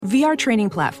VR training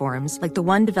platforms, like the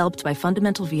one developed by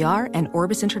Fundamental VR and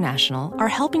Orbis International, are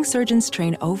helping surgeons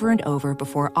train over and over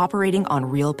before operating on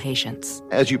real patients.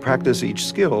 As you practice each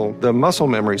skill, the muscle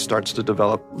memory starts to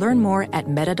develop. Learn more at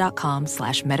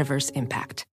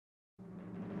meta.com/metaverseimpact.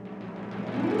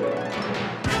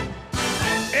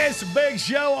 It's the Big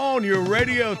Show on your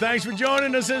radio. Thanks for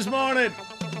joining us this morning.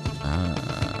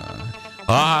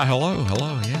 Hello.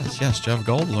 Yes, Jeff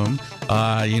Goldblum.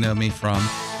 You know me from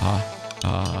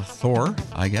Thor,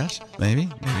 I guess. Maybe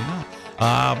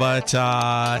not. But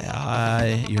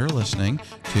you're listening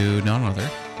to none other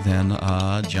than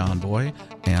John Boy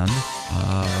and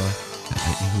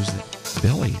who's it?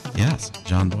 Billy. Yes,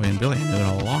 John Boy and Billy. I knew it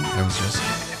all along. I was just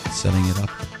setting it up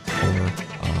for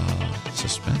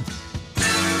suspense.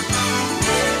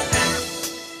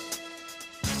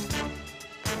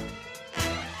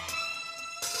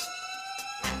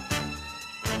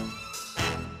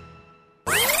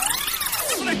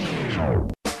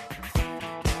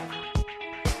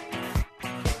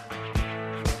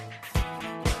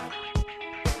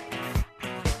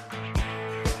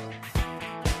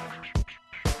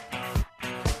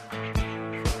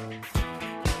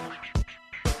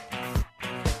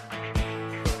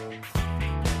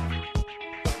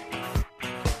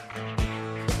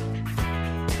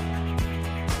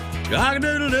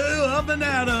 Cock-a-doodle-doo, up and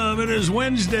out of. It is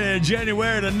Wednesday,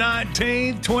 January the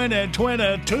 19th,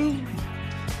 2022.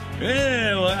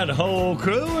 Yeah, we'll have the whole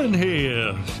crew in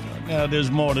here. Starting out this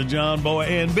morning, John Boy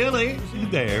and Billy.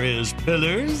 There is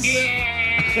Pillars.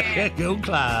 Yeah. Go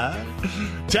Clyde.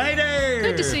 Tater.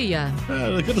 Good to see ya.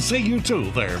 Good to see you too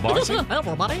there, Marcy.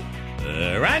 Everybody.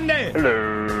 Randy.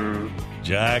 Hello.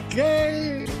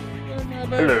 Jackie.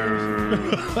 Hello.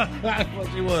 Well,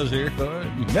 she was here.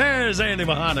 There's Andy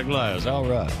behind the glass. All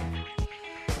right.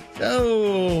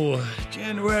 So,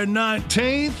 January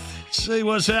 19th. See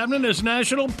what's happening. It's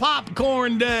National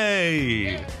Popcorn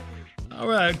Day. All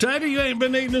right. Tater, you ain't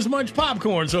been eating as much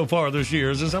popcorn so far this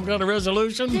year. Is there some kind of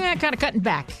resolution? Yeah, kind of cutting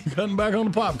back. Cutting back on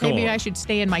the popcorn. Maybe I should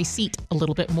stay in my seat a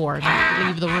little bit more and not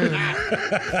leave the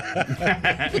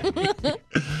room.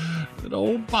 Good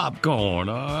old popcorn.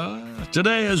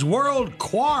 Today is World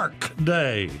Quark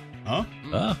Day. Huh?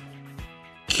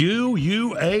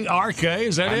 Q-U-A-R-K.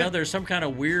 Is that I it? know there's some kind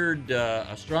of weird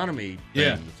astronomy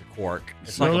thing that's a quark.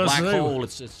 It's So like a let's black see. hole.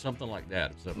 It's something like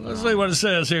that. Let's see what it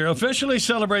says here. Officially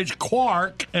celebrates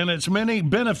quark and its many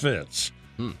benefits.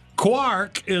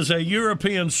 Quark is a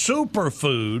European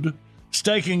superfood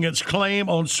staking its claim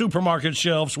on supermarket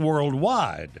shelves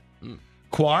worldwide.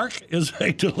 Quark is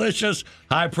a delicious,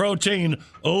 high-protein,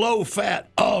 low-fat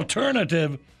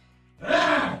alternative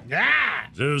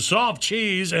to soft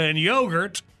cheese and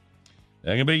yogurt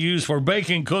that can be used for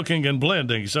baking, cooking, and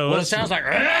blending. So Well, it sounds like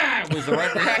was the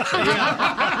right reaction.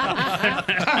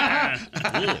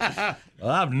 Well,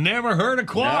 I've never heard of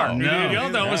quark. No,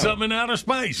 Y'all thought it was something in outer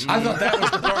space. I thought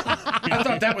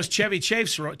that was Chevy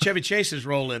Chase's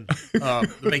role in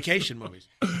the vacation movies.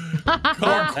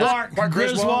 Quark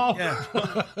Griswold. Yeah.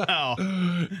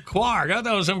 Quark. I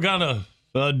thought it was some kind of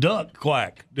duck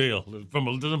quack deal from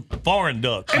a foreign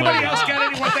duck. Anybody else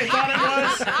got what they thought it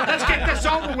was? Let's get this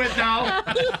over with now.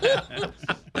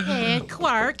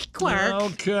 Quark.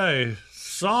 Okay.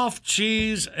 Soft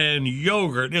cheese and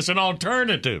yogurt. It's an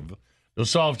alternative to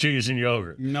soft cheese and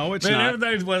yogurt. No, it's Man, not.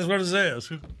 everything's what it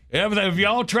says. Everything. Have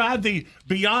y'all tried the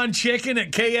Beyond Chicken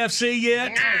at KFC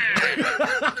yet?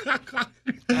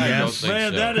 I don't think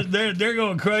Man, so. that is they're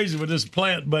going crazy with this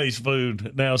plant-based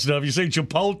food now stuff. You see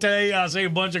Chipotle, I see a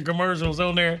bunch of commercials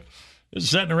on there, just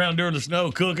sitting around during the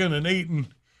snow cooking and eating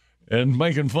and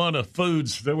making fun of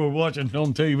foods that we're watching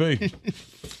on TV.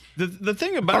 The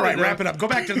thing about All right, wrap it up. Go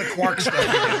back to the quark stuff.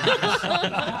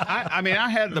 I mean, I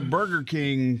had the Burger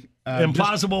King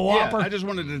Impossible Whopper. I just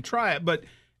wanted to try it, but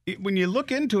when you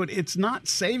look into it, it's not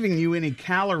saving you any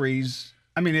calories.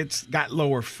 I mean, it's got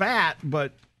lower fat,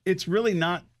 but it's really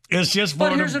not. It's just for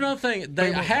But here's another thing.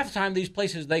 Half the time, these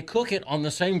places, they cook it on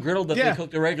the same griddle that they cook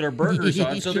the regular burgers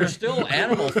on, so there's still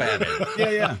animal fat in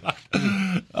it.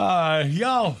 Yeah.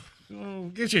 Y'all,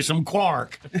 get you some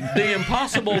quark. The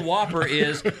Impossible Whopper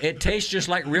it tastes just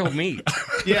like real meat.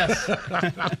 Yes.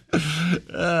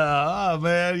 Oh,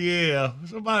 man, yeah.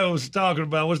 Somebody was talking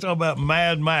about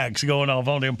Mad Max going off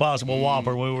on the Impossible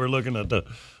Whopper when we were looking at the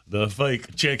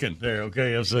fake chicken there on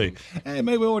KFC. Hey,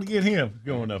 maybe we want to get him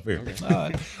going up here. All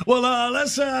right. Well,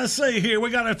 let's see here. We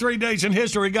got our 3 days in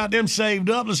history. We got them saved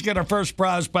up. Let's get our first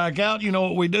prize pack out. You know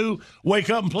what we do. Wake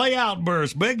up and play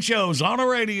Outburst. Big shows on the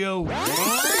radio.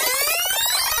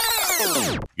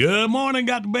 Good morning.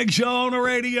 Got the Big Show on the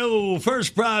radio.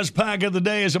 First prize pack of the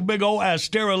day is a big old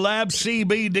Astera Labs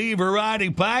CBD variety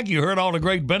pack. You heard all the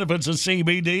great benefits of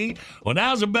CBD. Well,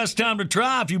 now's the best time to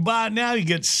try. If you buy it now, you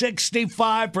get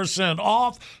 65%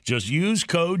 off. Just use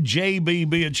code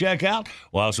JBB at checkout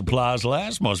while supplies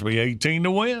last. Must be 18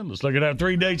 to win. Let's look at our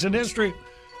 3 dates in history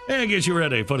and get you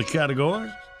ready for the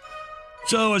categories.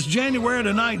 So it's January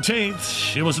the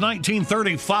 19th. It was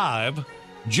 1935.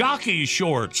 Jockey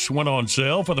shorts went on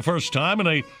sale for the first time in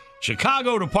a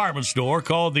Chicago department store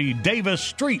called the Davis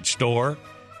Street Store,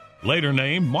 later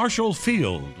named Marshall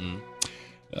Field.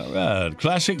 All right.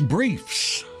 Classic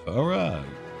briefs. All right.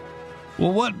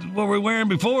 Well, what were we wearing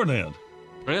before then?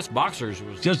 I guess boxers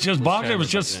was just boxers. It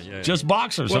was just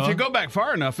boxers. Well, huh? if you go back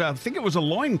far enough, I think it was a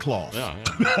loincloth. Yeah.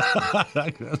 I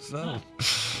guess so.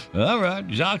 All right.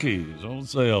 Jockeys on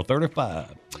sale,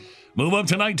 35. Move up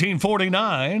to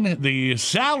 1949. The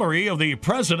salary of the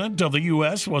president of the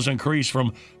U.S. was increased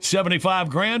from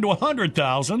 $75,000 to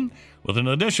 $100,000, with an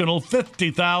additional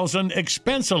 $50,000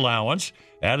 expense allowance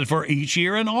added for each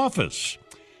year in office.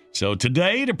 So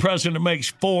today, the president makes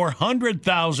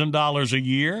 $400,000 a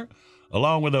year,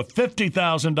 along with a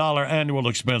 $50,000 annual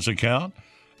expense account,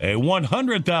 a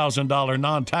 $100,000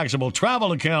 non-taxable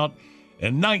travel account,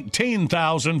 and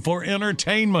 $19,000 for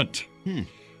entertainment. The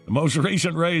most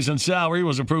recent raise in salary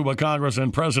was approved by Congress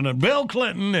and President Bill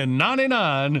Clinton in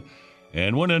 1999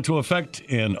 and went into effect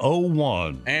in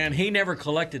 2001. And he never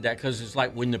collected that because it's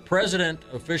like when the president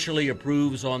officially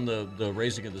approves on the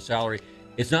raising of the salary,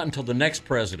 it's not until the next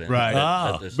president.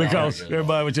 Right. Because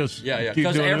everybody would just Yeah, keep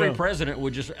because doing every it. president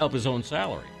would just up his own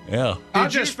salary. Yeah. I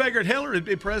just figured Hillary would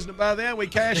be president by then. We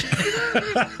cash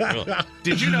it.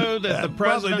 Did you know that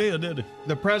Probably did.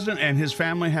 the president and his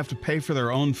family have to pay for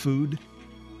their own food?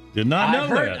 Did not know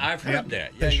that. I've heard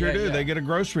that. They sure do. Yeah. They get a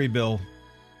grocery bill.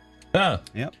 Huh.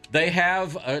 Yep. They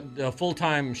have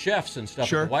full-time chefs and stuff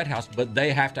Sure. at the White House, but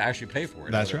they have to actually pay for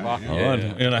it. That's out of right, their Oh, pocket.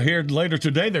 and, and I hear later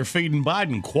today they're feeding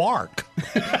Biden quark.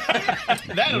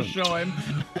 That'll show him.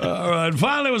 All right.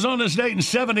 Finally, it was on this date in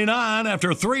 1979.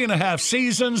 After 3.5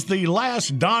 seasons, the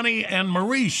last Donnie and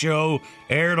Marie show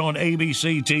aired on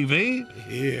ABC TV.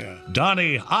 Yeah.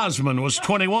 Donnie Osmond was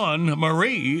 21.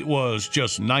 Marie was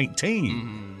just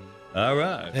 19. All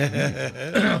right.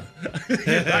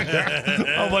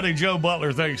 Oh, buddy Joe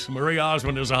Butler thinks Marie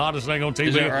Osmond is the hottest thing on TV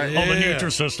Is that right? on the Yeah.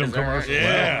 Nutrisystem right? commercial.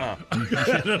 Yeah.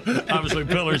 Obviously,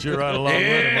 Pillars, you're right along with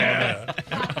him on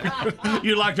that.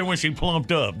 You liked her when she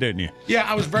plumped up, didn't you? Yeah,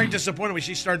 I was very disappointed when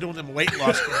she started doing them weight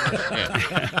loss commercials.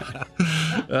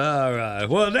 All right.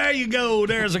 Well, there you go.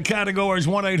 There's a categories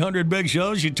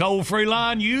 1-800-BIG-SHOWs. Your toll-free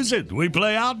line. Use it. We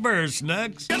play Outburst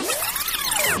next.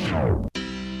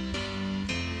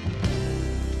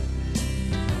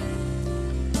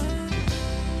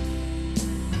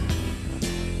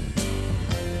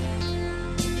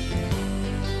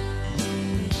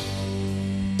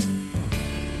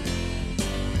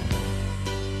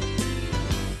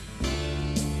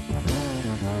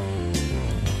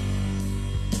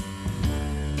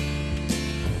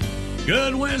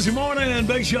 Good Wednesday morning,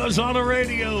 Big Show's on the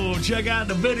radio. Check out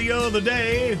the video of the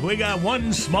day. We got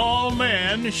one small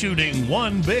man shooting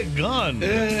one big gun.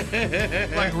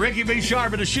 Like Ricky B.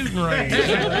 Sharp at a shooting range.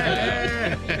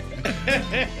 Check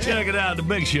it out at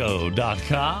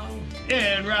thebigshow.com.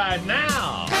 And right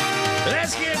now,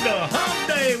 let's get the hump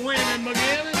day winning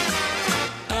beginning.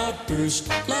 Outburst,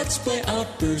 let's play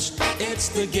Outburst. It's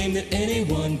the game that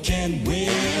anyone can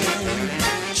win.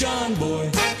 John Boy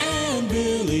and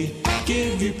Billy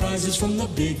give you prizes from the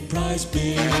big prize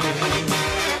bin.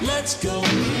 Let's go,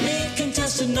 meet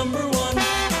contestant number 1.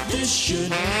 This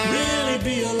should really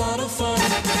be a lot of fun.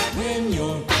 When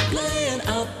you're playing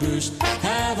Outburst,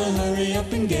 have a hurry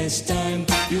up and guess time.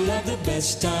 You'll have the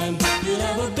best time. You'll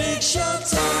have a big show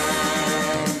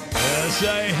time. Let's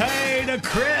say hey to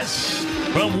Chris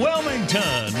from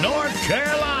Wilmington, North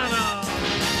Carolina.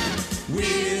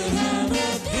 We'll have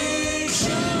a big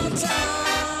show time.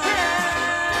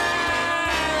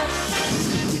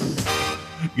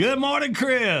 Good morning,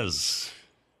 Chris.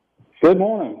 Good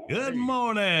morning. Good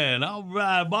morning. All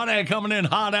right, buddy, coming in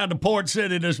hot out of Port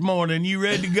City this morning. You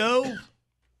ready to go?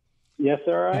 Yes,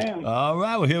 sir, I am. All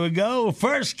right, well, here we go.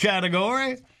 First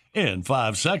category in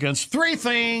 5 seconds. 3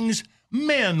 things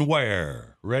men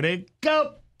wear. Ready,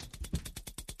 go.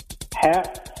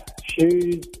 Hat,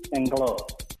 shoes, and gloves.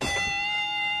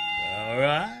 All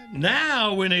right,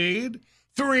 now we need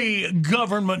 3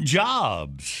 government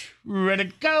jobs.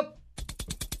 Ready, go.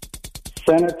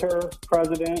 Senator,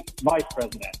 president, vice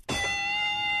president.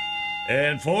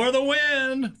 And for the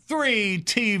win, 3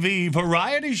 TV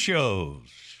variety shows.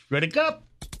 Ready, go.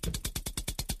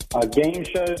 game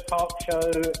show, talk show,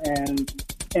 and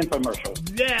infomercial.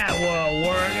 That will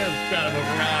work. It's kind of a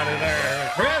variety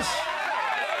there. Chris?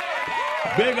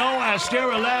 Big old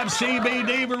Astera Lab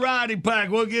CBD variety pack.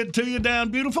 We'll get to you down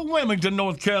beautiful Wilmington,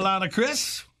 North Carolina,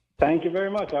 Chris. Thank you very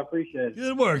much. I appreciate it.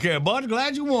 Good work here, bud.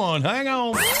 Glad you won. Hang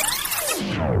on.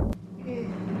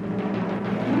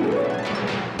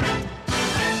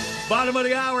 Bottom of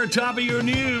the hour, top of your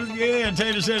news. Yeah,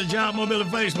 Taylor said the John Mobility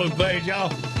Facebook page. Y'all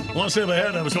want to sit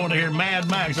ahead of us, want to hear Mad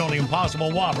Max on the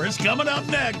Impossible Whopper. It's coming up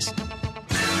next.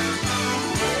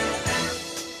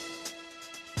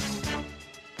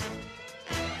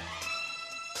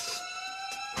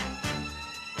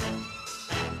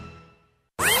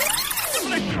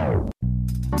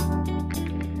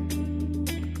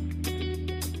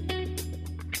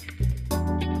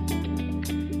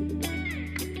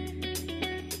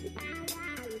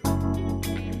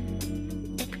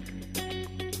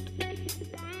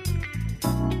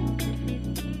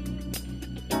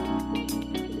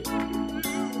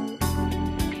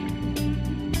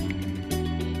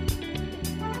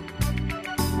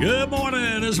 Good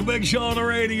morning. It's a Big Show on the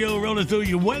radio rolling through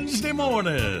you Wednesday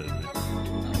morning.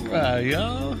 All right,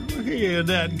 y'all. Hear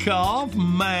that cough,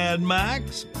 Mad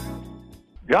Max.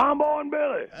 John Boy and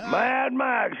Billy, Mad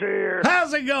Max here.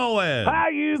 How's it going? How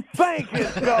you think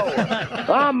it's going?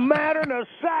 I'm madder than a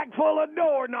sack full of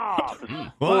doorknobs.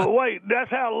 Well, wait, that's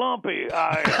how lumpy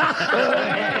I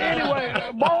am. Anyway,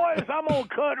 boys, I'm going to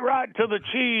cut right to the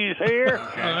cheese here.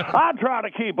 I try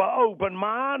to keep an open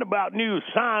mind about new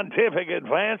scientific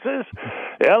advances.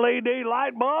 LED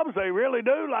light bulbs, they really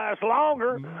do last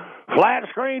longer. Flat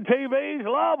screen TVs,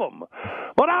 love them.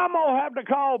 But I'm going to have to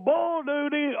call bull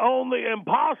duty on the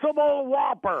Impossible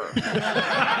Whopper.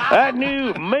 That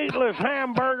new meatless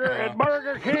hamburger at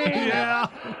Burger King. Yeah.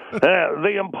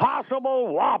 The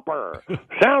Impossible Whopper.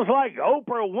 Sounds like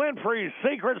Oprah Winfrey's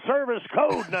Secret Service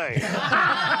code name.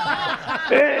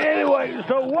 Anyway,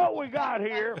 so what we got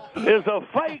here is a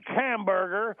fake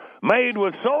hamburger made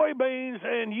with soybeans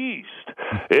and yeast.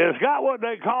 It's got what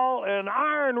they call an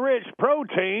iron-rich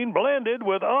protein blended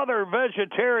with other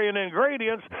vegetarian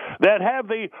ingredients that have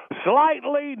the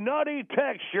slightly nutty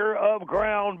texture of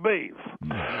ground beef.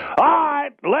 All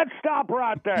right, let's stop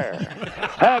right there.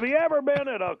 Have you ever been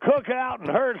at a cookout and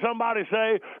heard somebody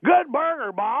say, "Good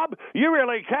burger, Bob. You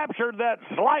really captured that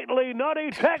slightly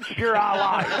nutty texture I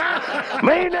like."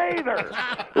 Me neither.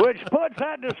 Which puts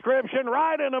that description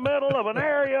right in the middle of an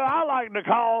area I like to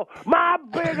call my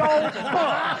big old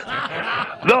butt.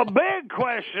 The big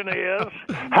question is,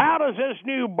 how does this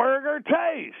new burger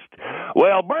taste?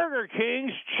 Well, Burger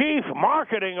King's chief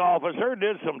marketing officer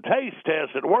did some taste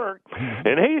tests at work,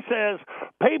 and he says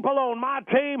people on my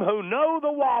team who know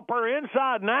the Whopper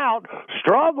inside and out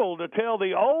struggle to tell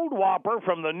the old Whopper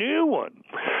from the new one.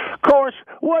 Of course,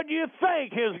 what do you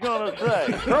think he's going to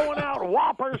say? Throwing out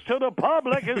Whoppers to the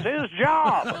public is his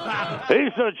job.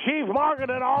 He's the chief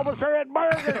marketing officer at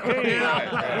Burger King.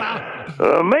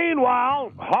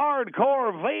 Meanwhile,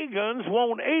 hardcore vegans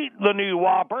won't eat the new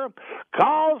Whopper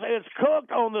because it's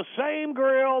cooked on the same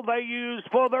grill they use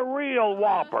for the real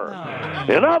Whopper.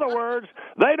 In other words,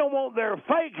 they don't want their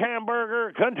fake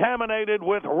hamburger contaminated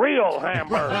with real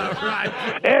hamburger.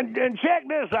 And check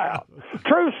this out.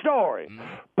 True story.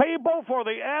 People for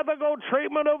the Ethical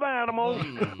Treatment of Animals,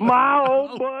 my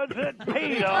old buds at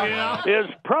PETA, is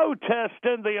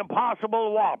protesting the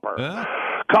Impossible Whopper.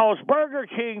 Because Burger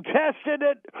King tested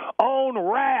it on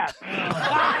rats.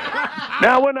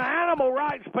 Now, when the animal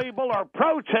rights people are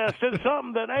protesting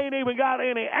something that ain't even got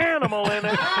any animal in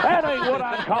it, that ain't what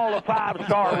I'd call a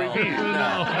 5-star review.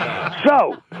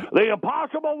 So, the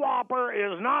Impossible Whopper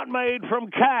is not made from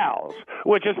cows,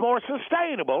 which is more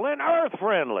sustainable and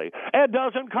earth-friendly. It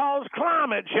doesn't cause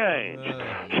climate change.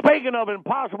 Speaking of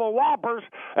Impossible Whoppers,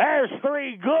 there's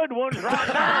 3 good ones right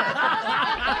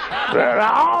there.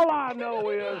 All I know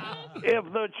is if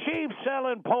the chief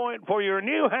selling point for your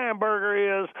new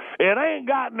hamburger is it ain't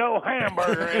got no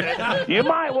hamburger in it, you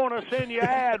might want to send your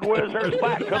ad wizards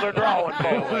back to the drawing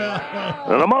board.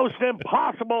 And the most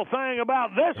impossible thing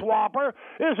about this Whopper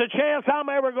is the chance I'm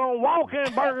ever going to walk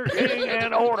in Burger King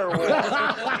and order one.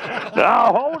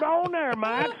 Now, hold on there,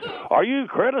 Max. Are you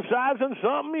criticizing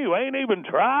something you ain't even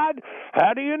tried?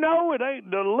 How do you know it ain't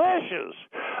delicious?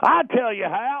 I tell you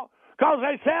how. Because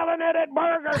they selling it at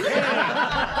Burger King.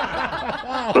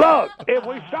 Look, if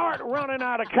we start running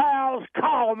out of cows,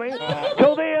 call me.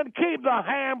 Till then, keep the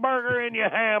hamburger in your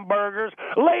hamburgers.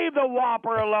 Leave the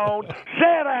Whopper alone.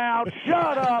 Sit out,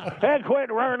 shut up, and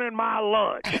quit ruining my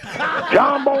lunch.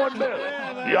 John Boy and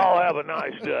Billy, y'all have a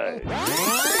nice day.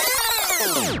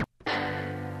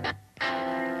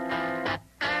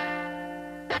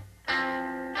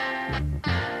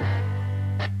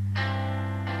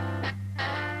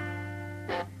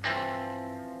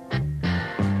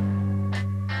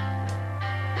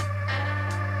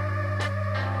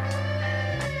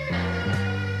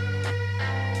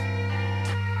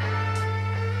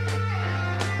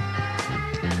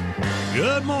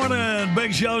 Good morning.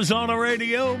 Big Show's on the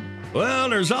radio. Well,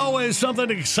 there's always something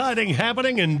exciting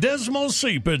happening in Dismal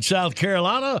Seepage, South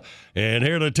Carolina. And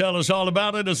here to tell us all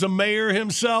about it is the mayor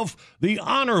himself, the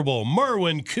Honorable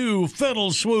Merwin Q.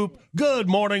 Fiddleswoop. Good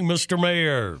morning, Mr.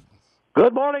 Mayor.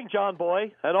 Good morning, John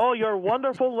Boy, and all your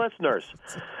wonderful listeners.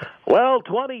 Well,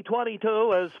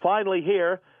 2022 is finally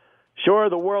here. Sure,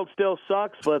 the world still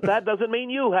sucks, but that doesn't mean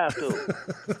you have to.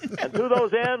 And to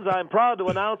those ends, I'm proud to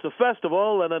announce a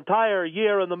festival an entire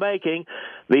year in the making,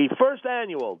 the first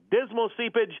annual Dismal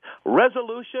Seepage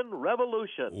Resolution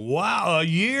Revolution. Wow, a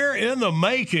year in the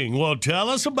making. Well, tell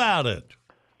us about it.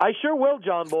 I sure will,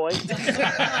 John Boy.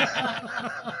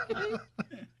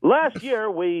 Last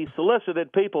year, we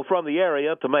solicited people from the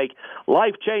area to make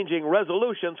life-changing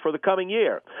resolutions for the coming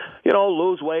year. You know,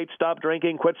 lose weight, stop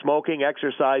drinking, quit smoking,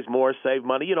 exercise more, save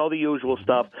money, you know, the usual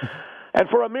stuff. And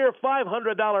for a mere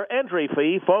 $500 entry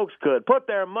fee, folks could put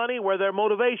their money where their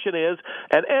motivation is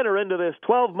and enter into this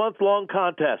 12-month-long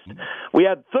contest. We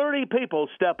had 30 people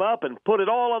step up and put it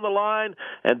all on the line,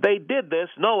 and they did this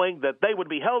knowing that they would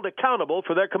be held accountable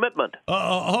for their commitment.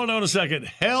 Hold on a second.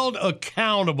 Held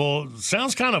accountable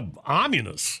sounds kind of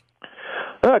ominous.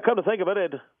 Come to think of it,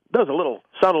 it does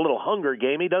sound a little Hunger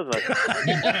Gamey, doesn't it?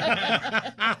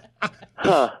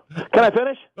 Can I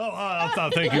finish? Oh, I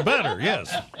think you better,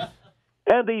 yes.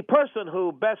 And the person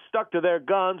who best stuck to their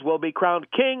guns will be crowned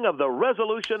king of the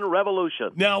Resolution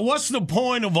Revolution. Now, what's the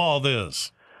point of all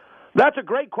this? That's a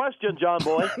great question, John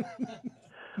Boy.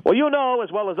 Well, you know as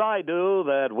well as I do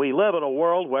that we live in a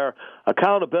world where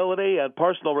accountability and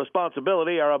personal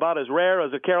responsibility are about as rare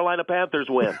as a Carolina Panthers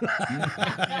win.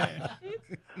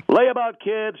 Layabout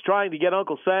kids trying to get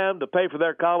Uncle Sam to pay for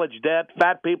their college debt,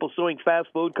 fat people suing fast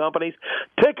food companies,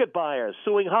 ticket buyers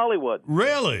suing Hollywood.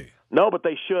 Really? No, but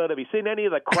they should. Have you seen any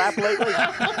of the crap lately?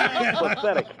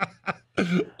 Pathetic.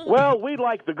 Well, we'd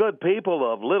like the good people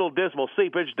of Little Dismal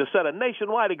Seepage to set a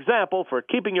nationwide example for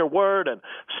keeping your word and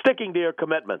sticking to your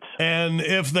commitments. And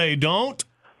if they don't?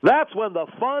 That's when the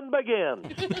fun begins.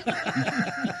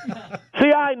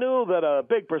 See, I knew that a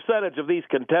big percentage of these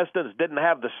contestants didn't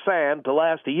have the sand to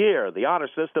last a year. The honor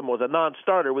system was a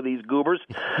non-starter with these goobers.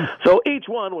 So each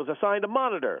one was assigned a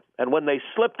monitor. And when they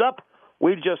slipped up,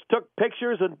 we just took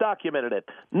pictures and documented it.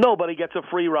 Nobody gets a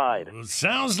free ride.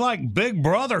 Sounds like Big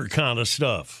Brother kind of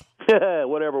stuff.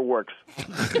 Whatever works.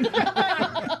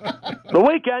 The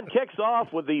weekend kicks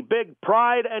off with the big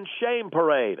Pride and Shame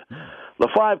Parade. The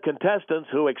 5 contestants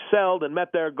who excelled and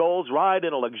met their goals ride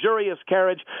in a luxurious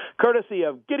carriage courtesy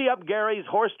of Giddy Up Gary's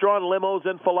horse-drawn limos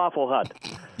and Falafel Hut.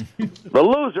 The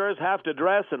losers have to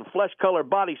dress in flesh-colored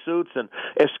bodysuits and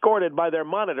escorted by their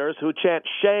monitors who chant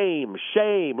shame,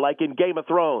 shame, like in Game of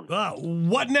Thrones.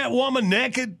 Wasn't that woman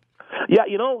naked? Yeah,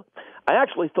 you know, I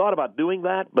actually thought about doing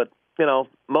that, but, you know,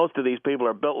 most of these people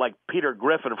are built like Peter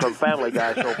Griffin from Family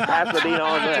Guy, so Pasadena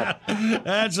on that.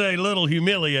 That's a little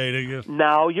humiliating.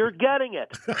 Now you're getting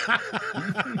it.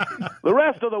 The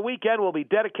rest of the weekend will be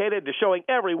dedicated to showing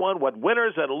everyone what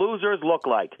winners and losers look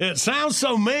like. It sounds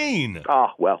so mean.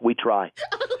 Oh, well, we try.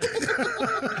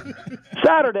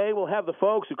 Saturday, we'll have the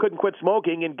folks who couldn't quit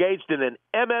smoking engaged in an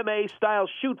MMA-style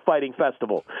shoot fighting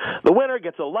festival. The winner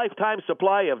gets a lifetime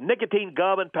supply of nicotine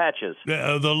gum and patches.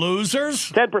 The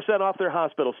losers? 10% off their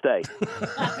hospital stay.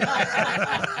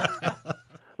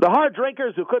 The hard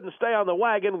drinkers who couldn't stay on the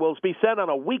wagon will be sent on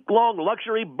a week-long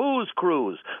luxury booze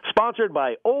cruise, sponsored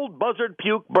by Old Buzzard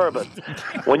Puke Bourbon.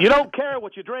 When you don't care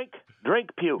what you drink,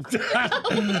 drink puke.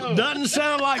 Doesn't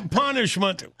sound like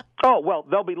punishment. Oh, well,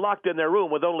 they'll be locked in their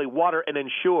room with only water and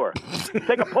Ensure.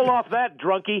 Take a pull off that,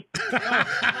 drunkie.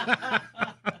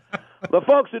 The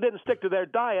folks who didn't stick to their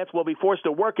diets will be forced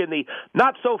to work in the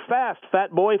not-so-fast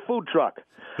Fat Boy food truck,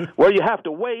 where you have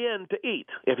to weigh in to eat.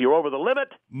 If you're over the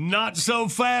limit... Not so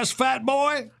fast, Fat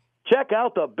Boy? Check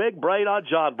out the big brain on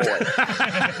John Boy.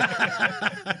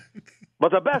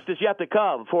 But the best is yet to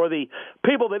come. For the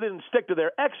people that didn't stick to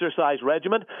their exercise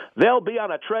regimen, they'll be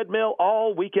on a treadmill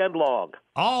all weekend long.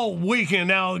 All weekend?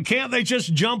 Now, can't they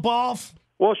just jump off?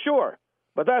 Well, sure.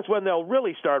 But that's when they'll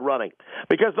really start running,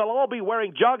 because they'll all be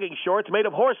wearing jogging shorts made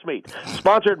of horse meat,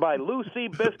 sponsored by Lucy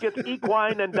Biscuits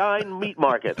Equine and Dine Meat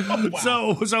Market. Oh,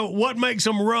 wow. So what makes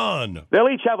them run? They'll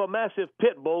each have a massive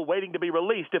pit bull waiting to be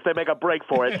released if they make a break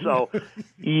for it, so,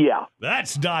 yeah.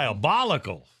 That's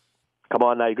diabolical. Come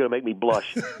on now, you're going to make me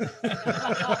blush.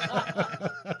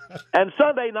 And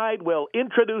Sunday night, we'll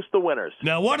introduce the winners.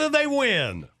 Now, what do they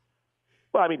win?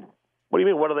 Well, I mean... What do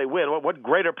you mean, what do they win? What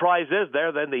greater prize is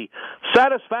there than the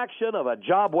satisfaction of a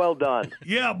job well done?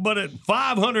 Yeah, but at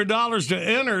 $500 to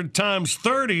enter times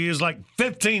 30 is like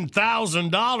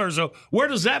 $15,000. So where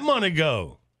does that money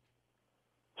go?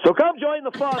 So come join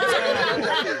the fun.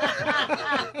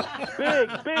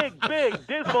 Big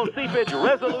dismal seepage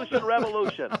resolution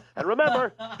revolution. And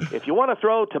remember, if you want to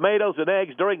throw tomatoes and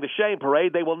eggs during the shame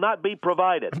parade, they will not be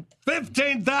provided.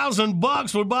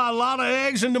 $15,000 would buy a lot of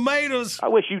eggs and tomatoes. I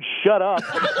wish you'd shut up.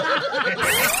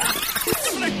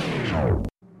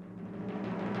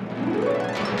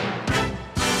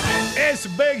 It's a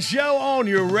big show on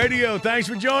your radio. Thanks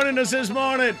for joining us this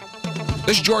morning.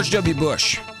 This is George W.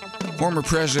 Bush, former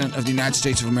president of the United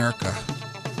States of America,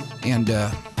 and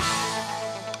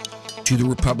to the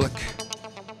republic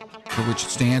for which it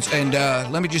stands. And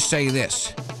let me just say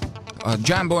this.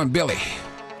 John Boy and Billy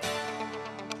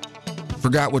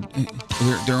forgot what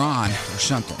they're on or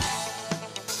something.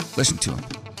 Listen to them.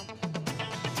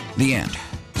 The end.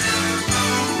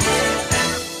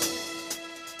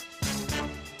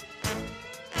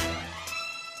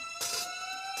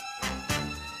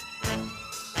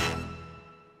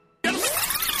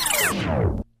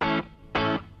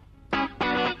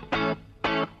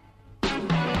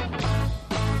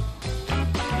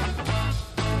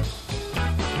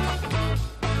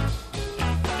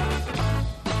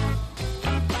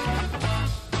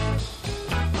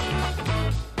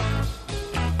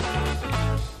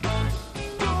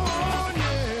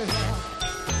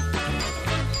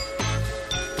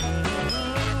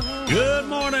 Good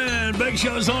morning. Big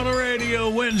Show's on the radio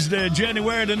Wednesday,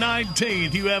 January the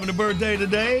 19th. You having a birthday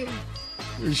today?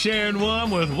 You're sharing one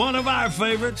with one of our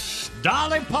favorites,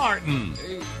 Dolly Parton.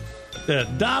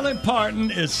 Dolly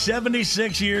Parton is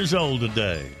 76 years old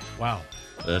today. Wow.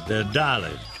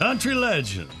 Dolly, country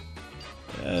legend.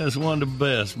 That's one of the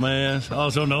best, man.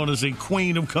 Also known as the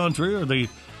Queen of Country or the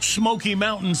Smoky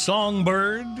Mountain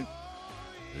Songbird.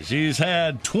 She's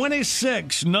had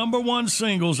 26 number one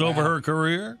singles over her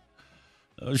career.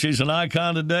 She's an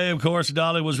icon today. Of course,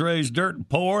 Dolly was raised dirt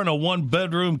poor in a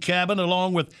one-bedroom cabin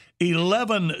along with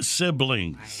 11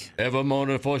 siblings. Ever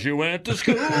morning before she went to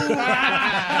school.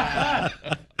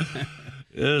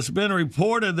 It's been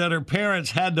reported that her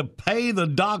parents had to pay the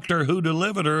doctor who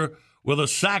delivered her with a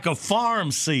sack of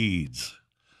farm seeds.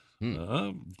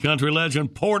 Country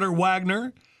legend Porter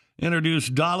Wagoner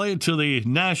introduced Dolly to the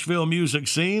Nashville music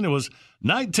scene. It was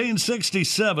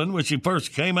 1967 when she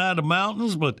first came out of the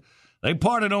mountains, but they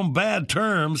parted on bad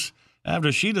terms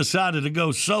after she decided to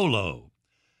go solo.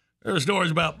 There are stories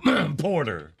about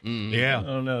Porter. Yeah. I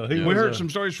don't know. We heard some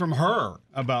stories from her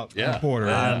about Porter.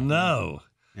 I know.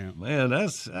 Yeah. Man,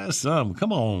 that's something.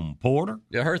 Come on, Porter.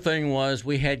 Yeah, her thing was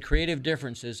we had creative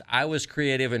differences. I was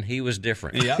creative and he was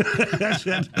different. Yeah.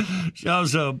 She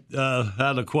also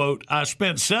had a quote, I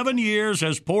spent 7 years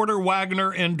as Porter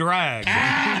Wagoner in drag.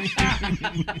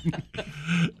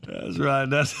 That's right.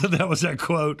 That was that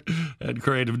quote. Had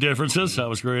creative differences. I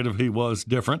was creative. He was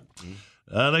different.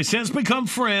 They since become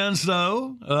friends,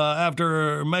 though.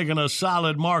 After making a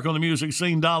solid mark on the music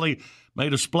scene, Dolly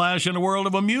made a splash in the world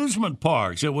of amusement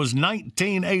parks. It was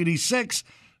 1986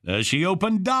 as she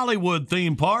opened Dollywood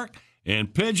Theme Park in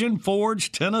Pigeon Forge,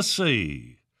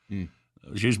 Tennessee.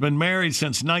 She's been married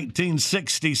since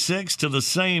 1966 to the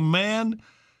same man.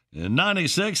 In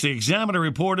 96, the Examiner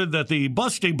reported that the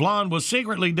busty blonde was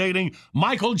secretly dating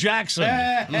Michael Jackson.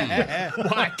 What?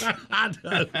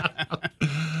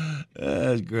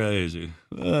 That's crazy.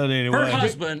 But anyway. Her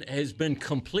husband has been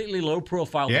completely low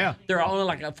profile. Yeah. There are only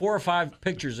like 4 or 5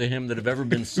 pictures of him that have ever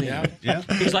been seen. Yeah.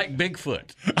 He's like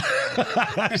Bigfoot.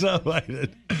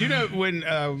 You know,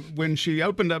 when she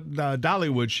opened up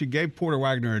Dollywood, she gave Porter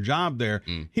Wagoner a job there.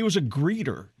 He was a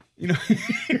greeter. You know,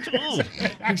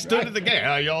 he stood at the gate.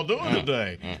 How y'all doing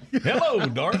today? Hello,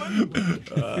 darling.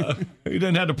 He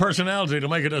didn't have the personality to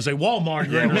make it as a Walmart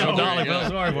greeter. So Dolly felt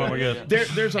sorry for him again.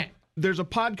 There's a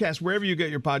podcast wherever you get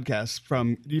your podcasts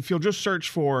from. If you'll just search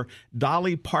for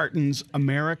Dolly Parton's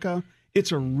America,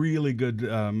 it's a really good,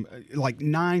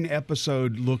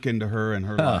 9-episode look into her and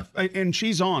her life. And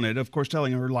she's on it, of course,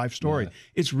 telling her life story. Yeah.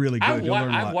 It's really good.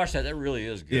 I've watched that. That really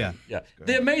is good. Yeah.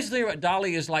 The amazing thing about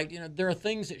Dolly is, there are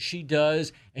things that she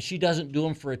does, and she doesn't do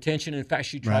them for attention. In fact,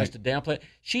 she tries to downplay it.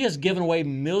 She has given away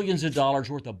millions of dollars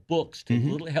worth of books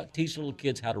to teach little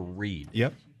kids how to read.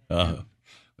 Yep.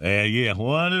 Yeah,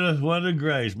 one of the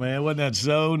greats, man. Wasn't that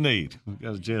so neat? We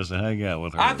got a chance to hang out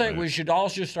with her. I think we should all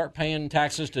just start paying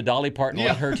taxes to Dolly Parton and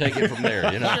let her take it from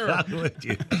there. You know? I'm with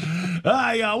you. All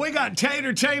right, y'all. We got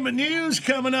Tatertainment News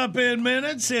coming up in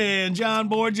minutes, and John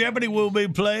Boy Jeopardy will be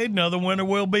played. Another winner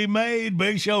will be made.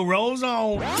 Big Show rolls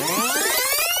on.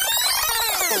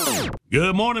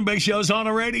 Good morning, Big Show's on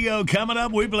the radio. Coming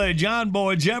up, we play John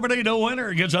Boy Jeopardy. The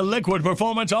winner gets a Liquid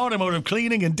Performance automotive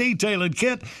cleaning and detailing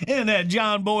kit in that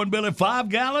John Boy and Billy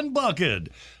 5-gallon bucket.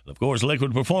 Of course,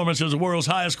 Liquid Performance is the world's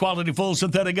highest quality full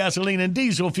synthetic gasoline and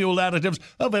diesel fuel additives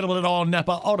available at all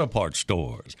Napa Auto Parts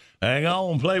stores. Hang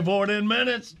on, play for it in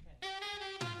minutes.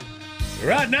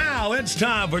 Right now, it's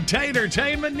time for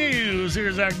Tatertainment News.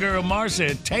 Here's our girl,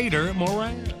 Marcy Tater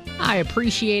Moran. I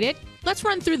appreciate it. Let's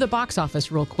run through the box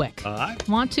office real quick. All right.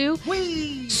 Want to?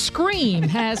 Whee! Scream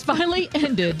has finally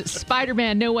ended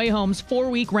Spider-Man No Way Home's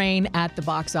 4-week reign at the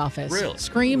box office. Really?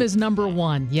 Scream is number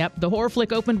one. Yep. The horror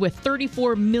flick opened with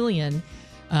 $34 million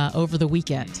over the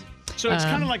weekend. So it's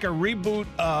kind of like a reboot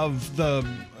of the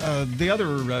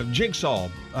other Jigsaw.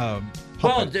 Well,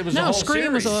 it was No, a whole Scream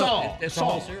series. was a- Saw. It's a Saw.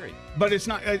 whole series. But it's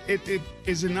not.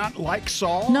 Is it not like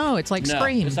Saw? No, it's like No,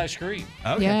 Scream. it's like Scream.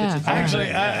 Okay. Yeah.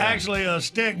 Actually,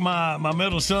 Stick, my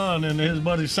middle son, and his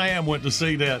buddy Sam went to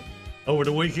see that over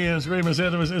the weekend. Scream and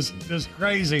said it's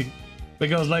crazy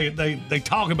because they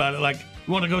talk about it like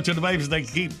you want to go to the babies. They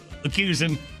keep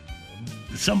accusing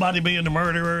somebody being the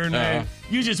murderer, and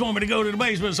you just want me to go to the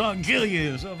basement so I can kill you,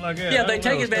 and stuff like that. Yeah, they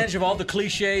take advantage of all the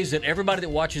cliches that everybody that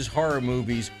watches horror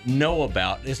movies know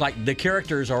about. It's like the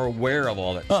characters are aware of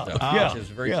all that stuff, which is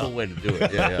a very cool way to do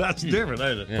it. Yeah, That's different,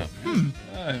 ain't it? Yeah.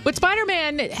 But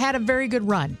Spider-Man had a very good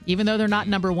run. Even though they're not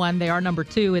number one, they are number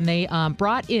two, and they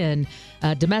brought in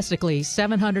domestically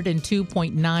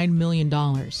 $702.9 million.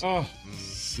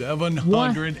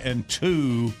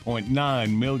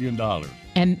 $702.9 million.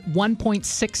 And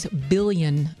 $1.6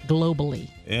 billion globally.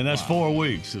 And that's 4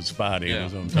 weeks that Spidey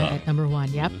was on top. At number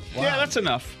one, yep. Yeah, that's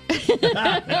enough.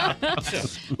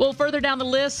 Well, further down the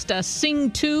list,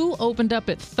 Sing 2 opened up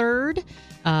at third.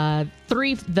 The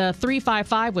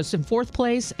 355 was in fourth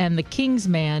place, and The King's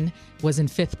Man was in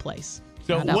fifth place.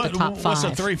 So Round out the top what's a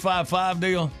five. 355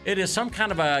 deal? It is some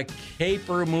kind of a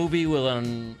caper movie with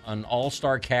an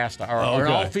all-star cast, or an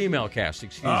Okay. all-female cast,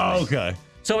 excuse me. Oh, okay.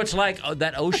 So it's like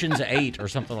that Ocean's 8 or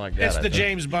something like that. It's I the think.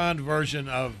 James Bond version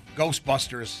of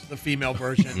Ghostbusters, the female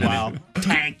version. Wow.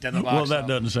 Tanked in the box. Well, that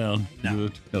doesn't sound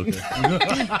good. Okay.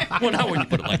 Well, not when you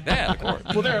put it like that, of course.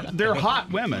 Well, they're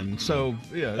hot women, so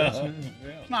yeah,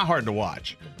 it's not hard to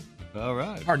watch. All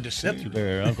right. Hard to sit through.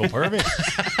 There, Uncle Pervy.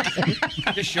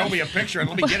 Just show me a picture and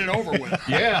let me get it over with.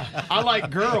 Yeah, I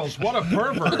like girls. What a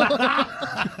pervert.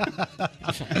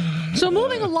 So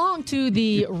moving along to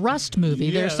the Rust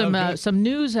movie, there's some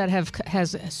news that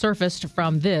has surfaced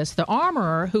from this. The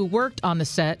armorer who worked on the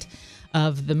set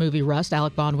of the movie Rust,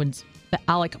 Alec Baldwin's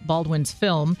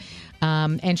film,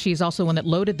 and she's also one that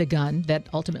loaded the gun that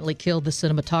ultimately killed the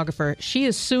cinematographer. She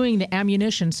is suing the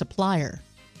ammunition supplier.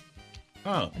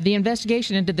 Oh. The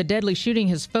investigation into the deadly shooting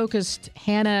has focused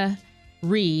Hannah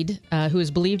Reed, who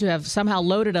is believed to have somehow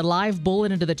loaded a live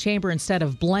bullet into the chamber instead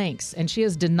of blanks, and she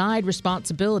has denied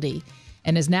responsibility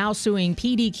and is now suing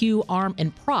PDQ Arm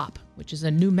and Prop, which is a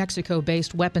New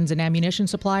Mexico-based weapons and ammunition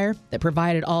supplier that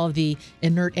provided all of the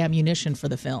inert ammunition for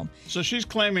the film. So she's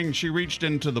claiming she reached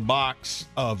into the box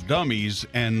of dummies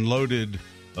and loaded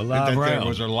a live round. There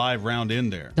was a live round in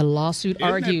there. The lawsuit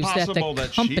argues Isn't it possible that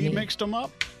the company she mixed them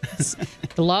up.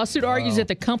 The lawsuit argues that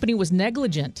the company was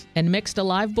negligent and mixed a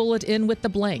live bullet in with the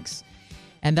blanks.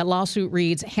 And that lawsuit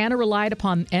reads, Hannah relied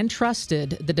upon and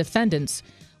trusted the defendants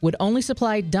would only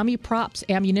supply dummy props,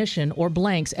 ammunition, or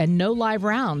blanks, and no live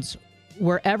rounds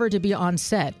were ever to be on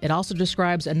set. It also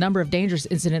describes a number of dangerous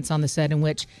incidents on the set in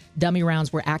which dummy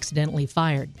rounds were accidentally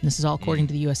fired. This is all according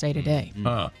to the USA Today.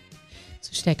 Huh. So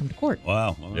she's taking him to court.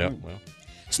 Wow. Yeah, well.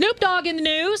 Snoop Dogg in the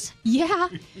news. Yeah.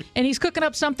 And he's cooking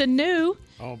up something new.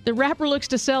 The rapper looks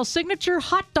to sell signature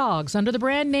hot dogs under the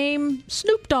brand name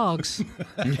Snoop Dogs.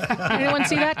 Anyone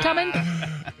see that coming?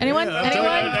 Anyone?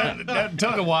 Anyone? That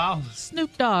took a while.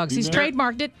 Snoop Dogs. He's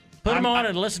trademarked it. Put him on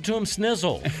and listen to him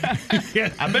snizzle.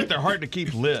 I bet they're hard to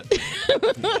keep lit.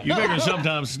 You figure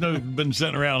sometimes Snoop been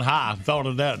sitting around high, thought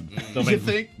of that. You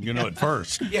think? You know, at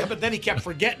first. Yeah, but then he kept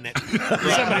forgetting it.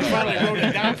 Somebody finally wrote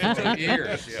it down. It took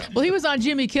years. Yeah. Well, he was on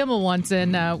Jimmy Kimmel once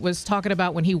and was talking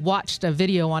about when he watched a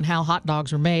video on how hot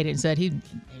dogs were made and said he'd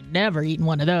never eaten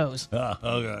one of those.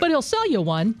 Okay. But he'll sell you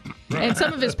one. And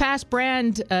some of his past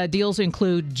brand deals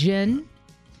include gin,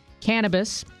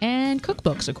 cannabis, and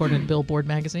cookbooks, according to Billboard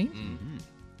magazine.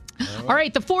 Mm-hmm. All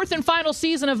right, the fourth and final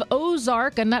season of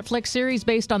Ozark, a Netflix series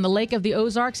based on the Lake of the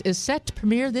Ozarks, is set to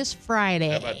premiere this Friday.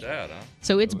 How about that, huh?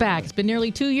 So it's back. It's been nearly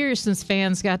 2 years since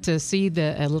fans got to see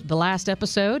the last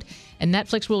episode, and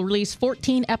Netflix will release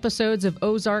 14 episodes of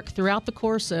Ozark throughout the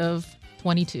course of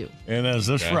 22. And that's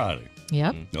this Friday.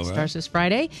 Yep, All right. starts this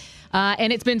Friday.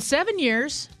 And it's been 7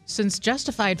 years since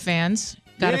Justified fans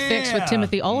got a fix with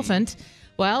Timothy Olyphant.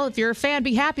 Well, if you're a fan,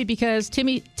 be happy because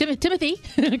Timothy,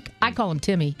 I call him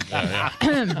Timmy,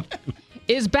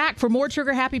 is back for more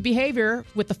trigger-happy behavior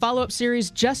with the follow-up series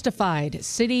Justified.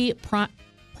 City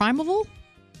Primeval.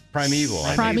 I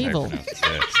think No,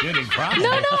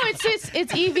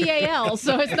 it's EVAL,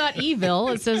 so it's not evil.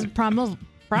 It says primeval.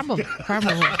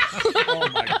 Oh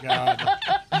my God!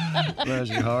 Bless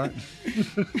your heart.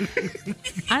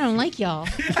 I don't like y'all.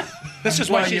 This is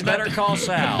why Well, you she's better not. call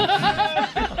Sal.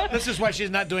 This is why she's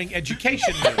not doing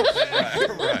education news.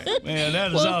 Right. Man,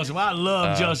 that is awesome. I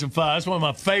love Justified. It's one of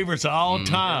my favorites of all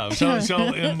time.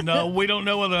 And we don't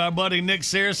know whether our buddy Nick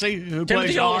Searcy, who Timothy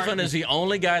plays Art, Oliphant is the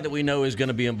only guy that we know is going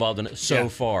to be involved in it so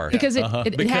far. Because it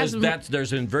has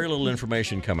there's been very little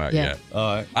information come out Yeah. yet.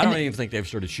 All right. I don't even think they've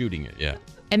started shooting it yet.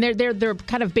 And they're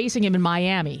kind of basing him in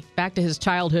Miami, back to his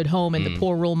childhood home in the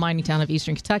poor rural mining town of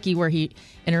Eastern Kentucky, where he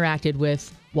interacted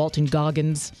with Walton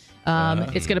Goggins.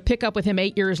 It's going to pick up with him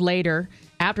 8 years later,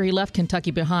 after he left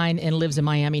Kentucky behind and lives in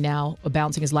Miami now,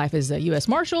 balancing his life as a U.S.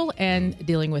 Marshal and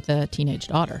dealing with a teenage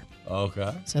daughter.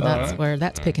 Okay. So that's where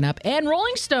that's picking up. And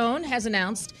Rolling Stone has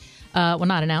announced,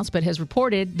 not announced, but has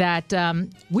reported that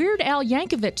Weird Al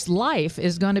Yankovic's life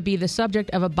is going to be the subject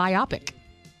of a biopic.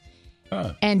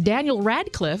 And Daniel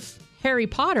Radcliffe, Harry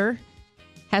Potter,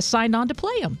 has signed on to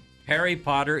play him. Harry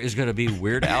Potter is going to be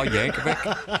Weird Al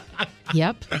Yankovic.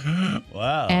 Yep.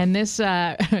 Wow. And this,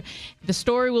 the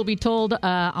story will be told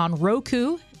on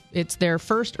Roku. It's their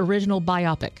first original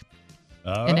biopic.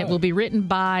 And it will be written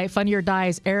by Funny or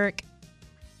Die's Eric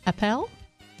Appel.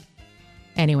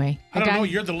 Anyway. I don't know.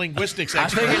 You're the linguistics I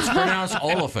expert. think it's pronounced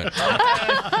Oliphant.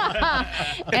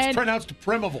 It's pronounced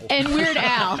Primeval. And Weird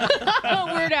Al.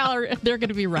 They're going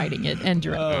to be writing it and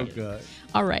directing it. God.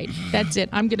 All right. That's it.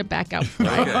 I'm going to back out.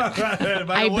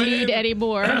 I bleed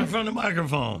anymore. From the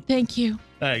microphone. Thank you.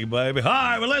 Thank you, baby. All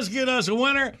right, well, let's get us a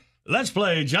winner. Let's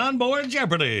play John Boy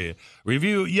Jeopardy.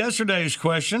 Review yesterday's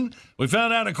question. We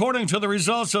found out, according to the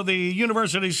results of the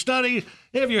university study,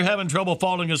 if you're having trouble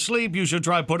falling asleep, you should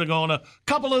try putting on a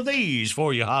couple of these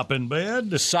before you hop in bed.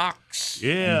 The socks.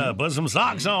 Yeah, put some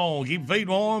socks on. Keep feet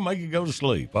warm, make you go to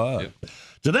sleep. All right. Yep.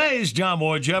 Today's John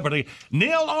Boy Jeopardy.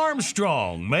 Neil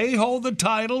Armstrong may hold the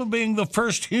title of being the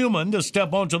first human to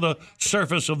step onto the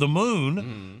surface of the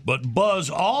moon, but Buzz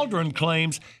Aldrin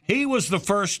claims he was the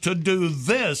first to do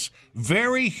this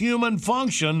very human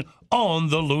function on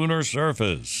the lunar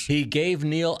surface. He gave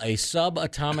Neil a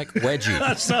subatomic wedgie.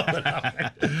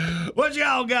 What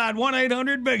y'all got?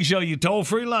 1-800-BIG-SHOW, you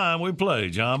toll-free line. We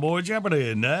play John Boy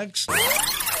Jeopardy next.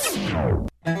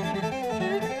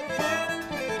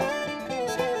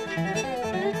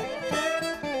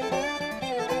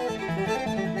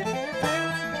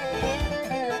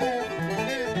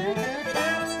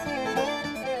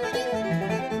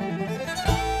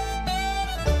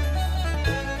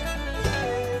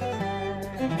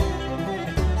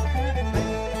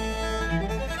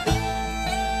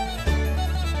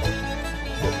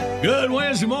 Good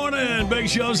Wednesday morning. Big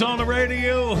Show's on the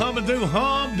radio. Humming through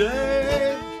Hump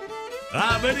Day.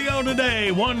 Our video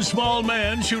today. One small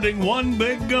man shooting one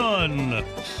big gun.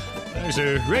 There's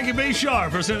a Ricky B.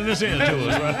 Sharp for sending this in to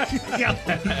us, right?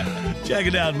 Check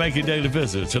it out and make your daily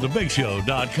visit to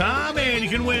thebigshow.com. And you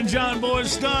can win John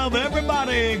Boy's stuff.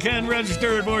 Everybody can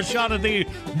register for a shot at the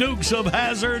Dukes of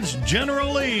Hazzard's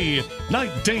General Lee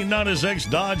 1996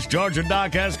 Dodge Charger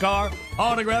diecast car,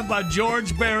 autographed by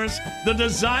George Barris, the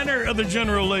designer of the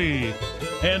General Lee,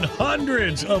 and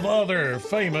hundreds of other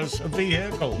famous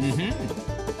vehicles.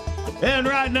 And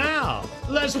right now,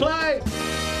 let's play.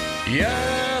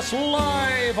 Yes,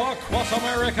 live across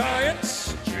America,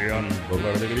 it's John Boy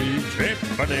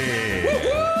Jeopardy.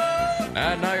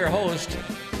 And now your host,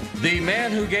 the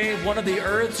man who gave one of the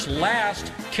Earth's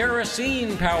last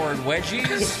kerosene-powered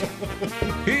wedgies.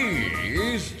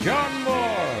 He's John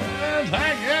Boy.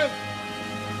 Thank you.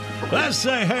 Let's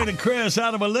say hey to Chris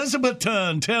out of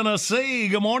Elizabethton, Tennessee.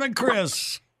 Good morning,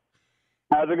 Chris.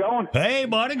 How's it going? Hey,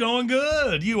 buddy, going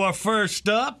good. You are first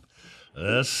up.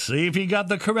 Let's see if you got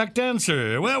the correct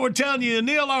answer. Well, we're telling you,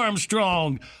 Neil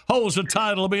Armstrong holds the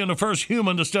title of being the first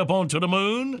human to step onto the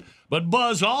moon, but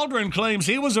Buzz Aldrin claims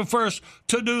he was the first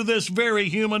to do this very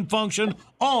human function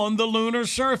on the lunar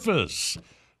surface.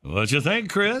 What you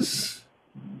think, Chris?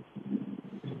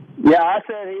 Yeah, I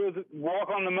said he was walk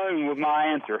on the moon with my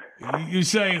answer. You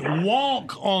say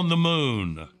walk on the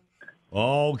moon.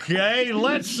 Okay,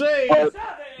 let's see.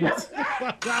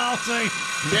 I'll say,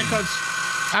 because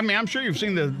I mean, I'm sure you've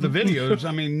seen the videos.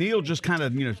 I mean, Neil just kind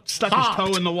of, stuck his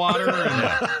toe in the water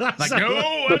and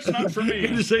no, that's not for me.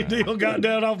 You see Neil got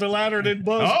down off the ladder and then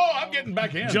Buzz. Oh, I'm getting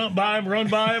back in. Jump by him, run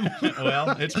by him.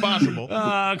 Well, it's possible.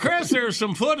 Chris, there's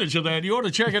some footage of that. You ought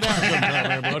to check it out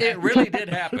sometime, buddy. It really did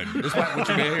happen. Despite what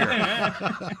you may hear.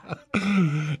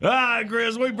 All right,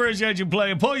 Chris, we appreciate you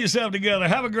playing. Pull yourself together.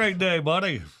 Have a great day,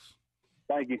 buddy.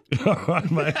 Thank you. All right,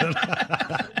 man.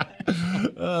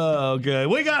 Okay.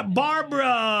 We got Barbara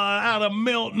out of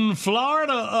Milton,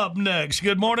 Florida up next.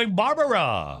 Good morning,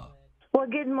 Barbara. Well,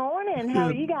 good morning. How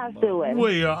are you guys doing?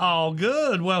 We are all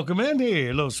good. Welcome in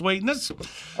here. A little sweetness.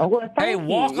 Oh, well, Hey, thank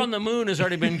Walk you. on the Moon has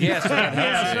already been guessed.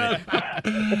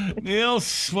 Neil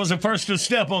was the first to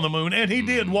step on the moon, and he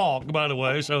did walk, by the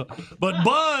way. But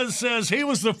Buzz says he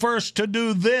was the first to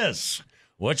do this.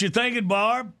 What you thinking,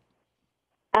 Barb?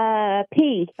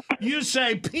 P. You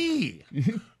say P.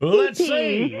 Let's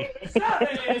see.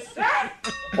 That's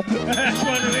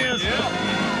what it is.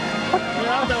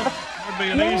 That'd be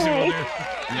an easy one there.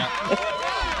 Yeah.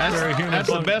 That's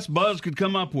the best Buzz could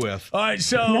come up with. All right,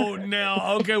 so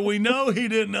now, we know he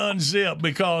didn't unzip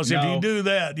because if you do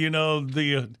that,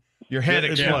 your head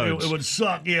explodes. It would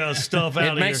suck, stuff out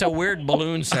of It makes a weird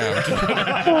balloon sound.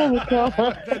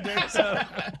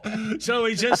 So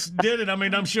he just did it. I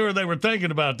mean, I'm sure they were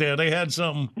thinking about that. They had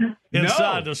something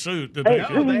inside the suit. That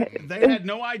they had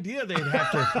no idea they'd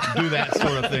have to do that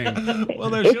sort of thing.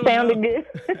 Well, It sounded good.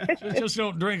 just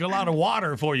don't drink a lot of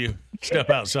water before you step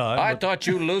outside. I thought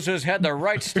you losers had the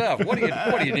right stuff. What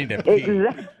do you need to pee?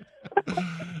 Exactly.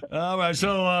 All right,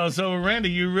 so Randy,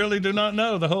 you really do not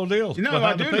know the whole deal. No,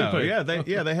 I do know. Yeah,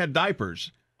 they had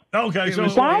diapers. Okay, it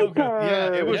was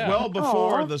well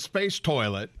before the space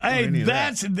toilet. Hey,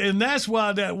 that's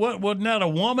why that wasn't that a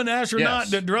woman astronaut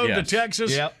that drove to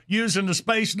Texas using the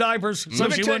space diapers so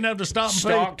she wouldn't have to stop and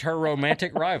stalked her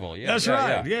romantic rival. Yeah, that's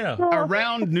right. Yeah.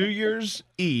 Around New Year's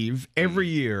Eve every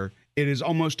year, it is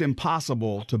almost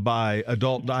impossible to buy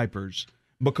adult diapers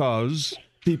because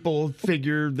people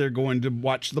figure they're going to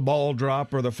watch the ball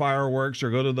drop or the fireworks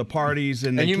or go to the parties.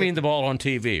 And you mean the ball on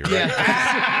TV, right?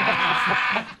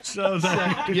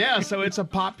 Yeah. So it's a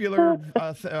popular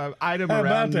item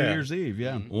around New Year's Eve.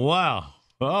 Yeah. Wow.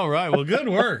 All right. Well, good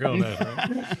work on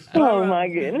that. Oh, my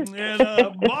goodness. And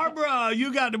Barbara,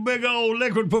 you got the big old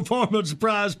Liquid Performance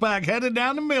prize pack headed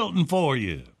down to Milton for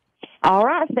you. All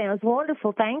right. Sounds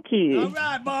wonderful. Thank you. All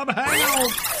right, Bob. Hang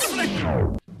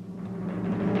on.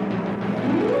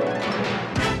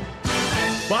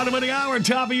 Bottom of the hour,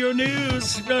 top of your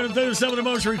news. Going through some of the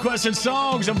most requested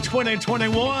songs of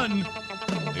 2021.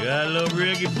 Got a little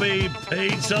Ricky B,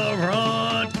 Pizza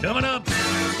Run coming up.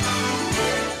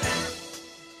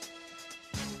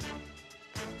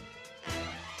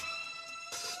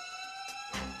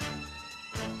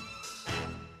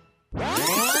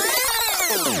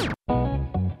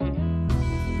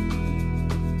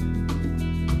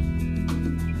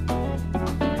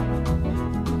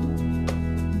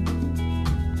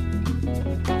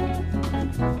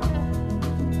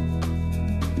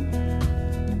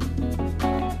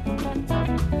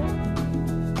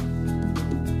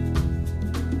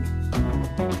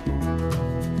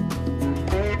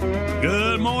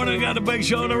 Got a big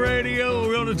show on the radio.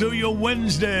 We're going to do your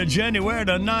Wednesday, January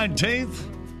the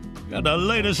 19th. Got the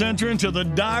latest entry into the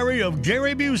diary of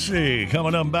Gary Busey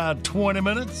coming up in about 20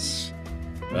 minutes.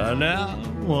 Now,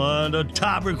 one of the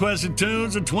top requested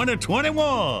tunes of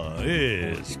 2021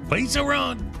 is Pizza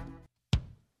Run.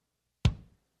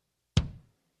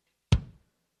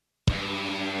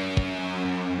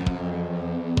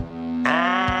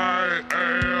 I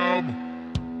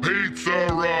am Pizza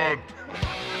Run.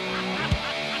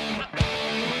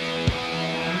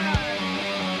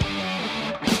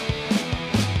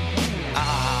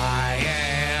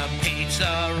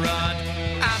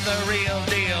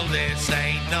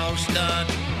 Stunt.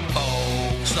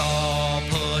 Folks all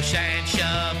push and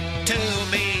shove to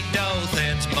meet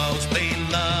Dothan's most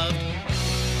beloved.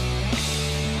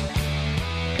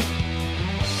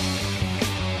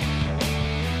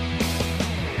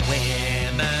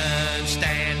 Women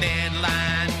stand in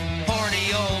line,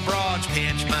 horny old broads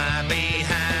pinch my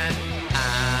behind.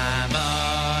 I'm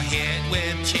a hit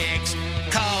with chicks,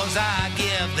 'cause I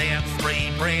give them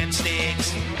free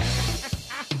breadsticks.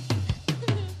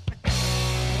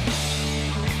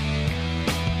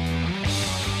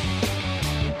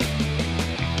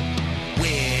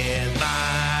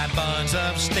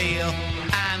 Of steel,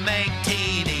 I make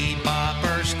teeny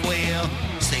boppers squeal.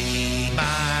 See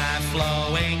my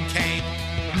flowing cape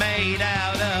made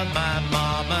out of my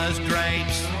mama's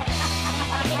drapes.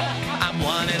 I'm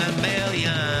one in a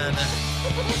million.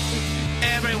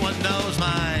 Everyone knows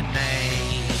my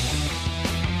name.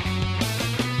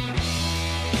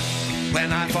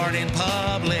 fart in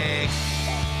public,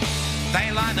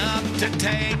 they line up to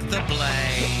take the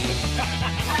blame.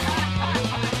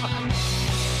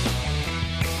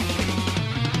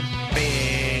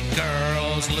 Big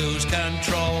girls lose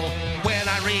control when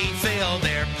I refill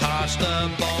their pasta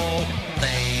bowl.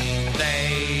 Think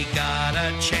they got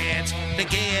a chance to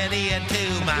get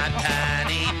into my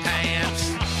tiny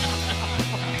pants.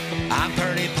 I'm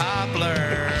pretty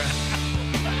popular,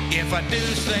 if I do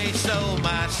say so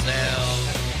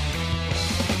myself.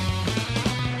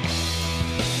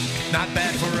 Not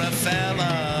bad for a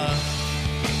fella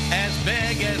as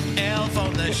big as Elf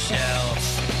on the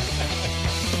Shelf.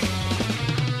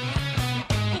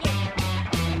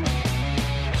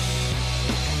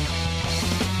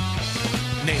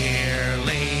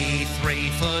 Nearly 3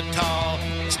 foot tall,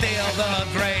 still the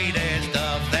greatest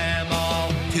of them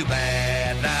all. Too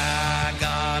bad I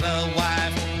got a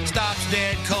wife, stops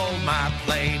dead cold my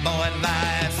Playboy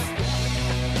life.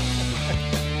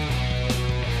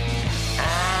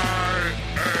 I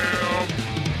am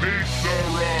Pizza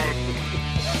Run,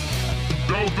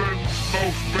 Dothan's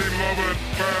most beloved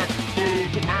fast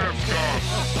food mascot.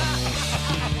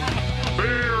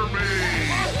 Fear me.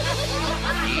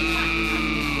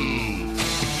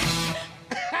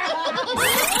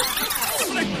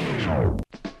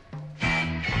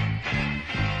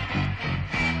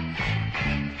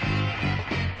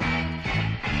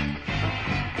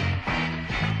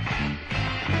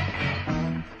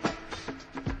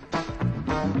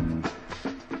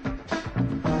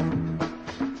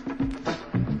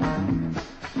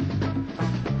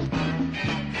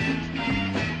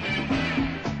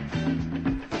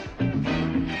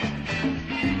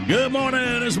 Good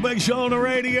morning. It's a big show on the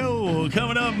radio.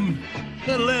 Coming up in a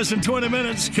little less than 20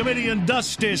 minutes, comedian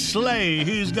Dusty Slay.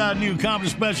 He's got a new comedy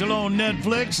special on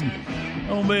Netflix and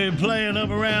going to be playing up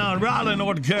around Raleigh,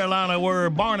 North Carolina, where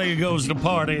Barney goes to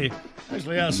party,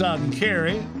 actually outside in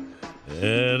Cary,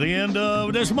 at the end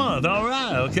of this month. All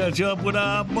right, I'll catch up with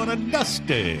our buddy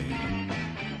Dusty.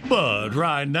 But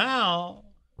right now,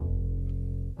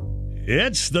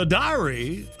 it's the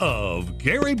diary of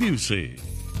Gary Busey.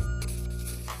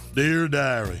 Dear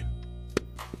Diary,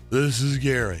 this is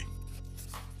Gary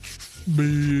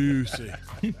Busey.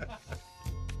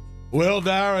 Well,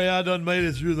 Diary, I done made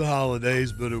it through the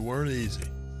holidays, but it weren't easy.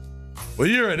 Well,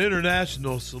 you're an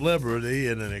international celebrity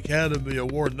and an Academy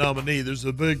Award nominee. There's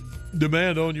a big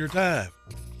demand on your time.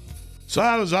 So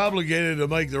I was obligated to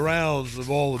make the rounds of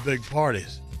all the big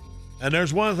parties. And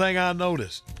there's one thing I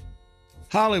noticed.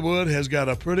 Hollywood has got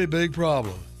a pretty big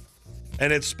problem.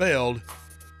 And it's spelled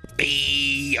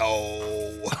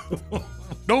B-O.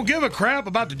 Don't give a crap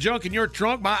about the junk in your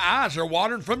trunk. My eyes are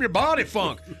watering from your body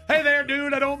funk. Hey there,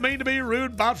 dude. I don't mean to be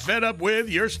rude, about fed up with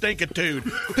your stinkitude.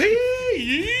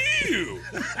 P-U.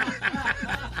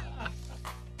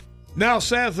 Now,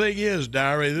 sad thing is,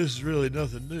 Diary, this is really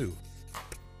nothing new.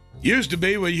 Used to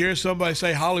be when you hear somebody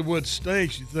say Hollywood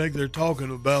stinks, you think they're talking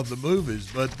about the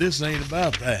movies, but this ain't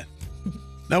about that.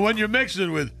 Now, when you're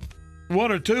mixing with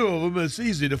one or two of them, it's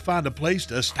easy to find a place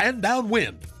to stand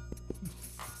downwind.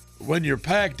 When you're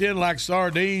packed in like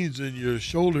sardines and you're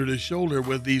shoulder to shoulder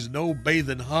with these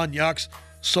no-bathing Hanyaks,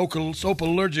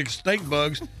 soap-allergic stink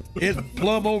bugs, it's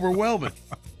plumb overwhelming.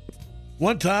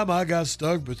 One time I got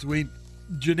stuck between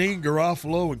Janine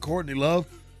Garofalo and Courtney Love.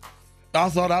 I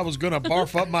thought I was going to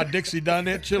barf up my Dixie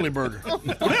Dinette chili burger.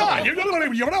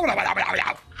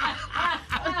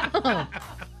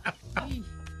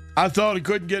 I thought it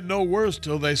couldn't get no worse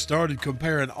till they started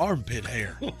comparing armpit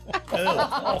hair.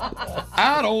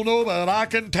 I don't know, but I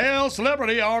can tell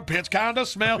celebrity armpits kind of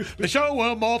smell. They show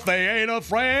them off, they ain't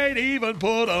afraid, even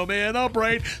put them in a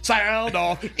braid. Sound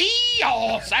off,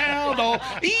 ee-yaw, sound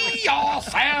off, ee-yaw,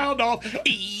 sound off,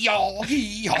 ee-yaw,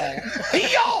 hee-haw,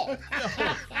 hee-yaw.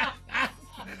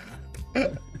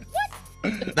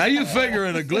 Now you figure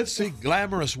in a glitzy,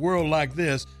 glamorous world like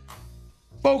this,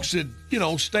 folks would,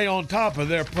 stay on top of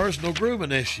their personal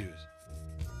grooming issues.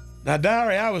 Now,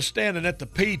 Diary, I was standing at the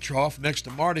pee trough next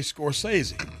to Marty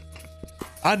Scorsese.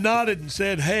 I nodded and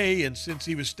said, hey, and since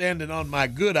he was standing on my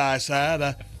good eye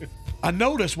side, I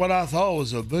noticed what I thought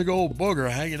was a big old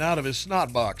booger hanging out of his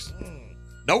snot box.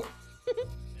 Nope.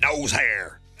 Nose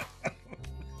hair.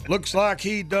 Looks like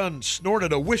he done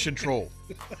snorted a wishing troll.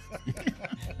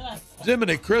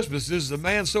 Jiminy Christmas, is the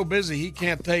man so busy he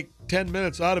can't take 10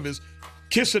 minutes out of his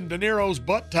kissing De Niro's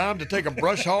butt time to take a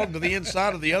brush hog to the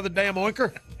inside of the other damn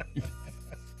oinker?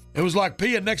 It was like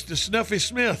peeing next to Snuffy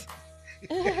Smith.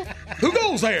 Who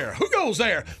goes there? Who goes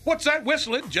there? What's that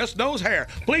whistling? Just nose hair.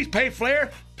 Please pay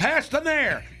Flair. Pass the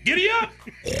nair. Giddy up.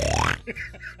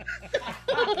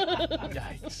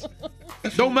 Yikes.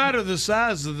 Don't matter the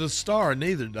size of the star,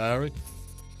 neither, Diary.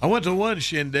 I went to one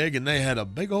shindig and they had a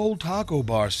big old taco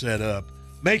bar set up.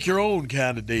 Make your own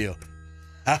kind of deal.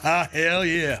 Hell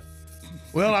yeah.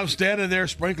 Well, I'm standing there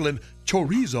sprinkling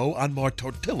chorizo on my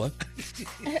tortilla.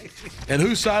 And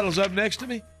who sidles up next to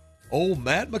me? Old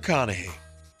Matt McConaughey.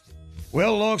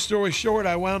 Well, long story short,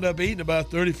 I wound up eating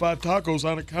about 35 tacos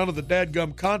on account of the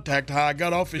dadgum contact how I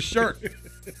got off his shirt.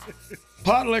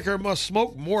 Pot liquor must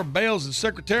smoke more bales than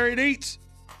Secretariat eats.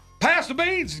 Pass the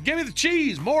beans and give me the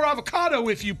cheese. More avocado,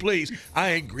 if you please.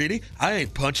 I ain't greedy. I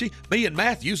ain't punchy. Me and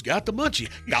Matthews got the munchie.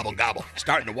 Gobble, gobble.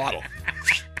 Starting to waddle.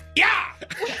 Yeah!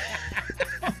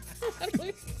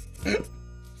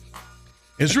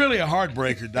 It's really a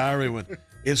heartbreaker, Diary, when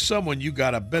it's someone you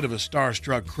got a bit of a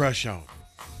starstruck crush on.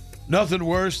 Nothing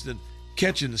worse than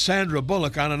catching Sandra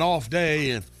Bullock on an off day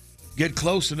and get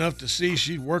close enough to see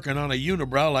she's working on a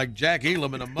unibrow like Jack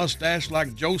Elam and a mustache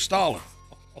like Joe Stalin.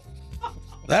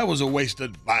 That was a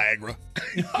wasted Viagra.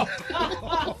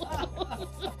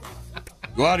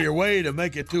 Go out of your way to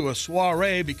make it to a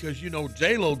soiree because you know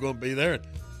J-Lo gonna be there.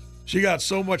 She got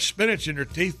so much spinach in her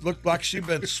teeth, looked like she'd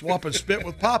been swapping spit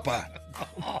with Popeye.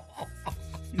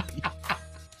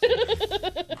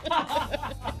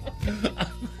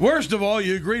 Worst of all,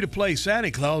 you agree to play Santa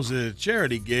Claus at a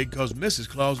charity gig because Mrs.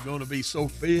 Claus is going to be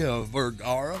Sofia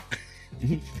Vergara.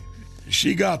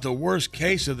 She got the worst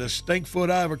case of the stink foot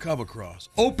I ever come across.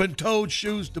 Open-toed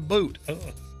shoes to boot.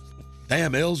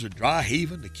 Damn L's are dry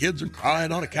heaving. The kids are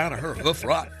crying on account of her hoof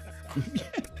rot.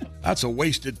 That's a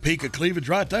wasted peak of cleavage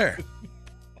right there.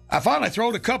 I finally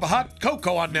throwed a cup of hot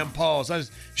cocoa on them paws.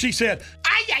 She said,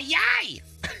 ay, ay, ay.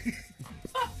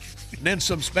 And then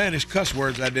some Spanish cuss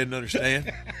words I didn't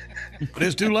understand. But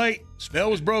it's too late.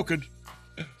 Spell was broken.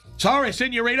 Sorry,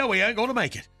 senorita, we ain't going to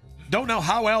make it. Don't know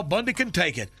how Al Bundy can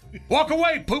take it. Walk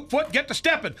away, poop foot, get to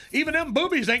stepping. Even them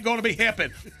boobies ain't going to be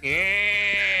hipping.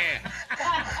 Yeah.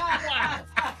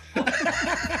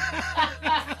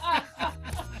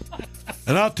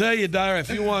 And I'll tell you, Dyer, if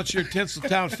you want your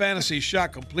Tinseltown fantasy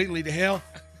shot completely to hell,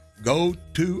 go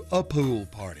to a pool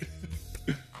party.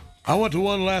 I went to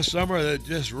one last summer that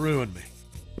just ruined me.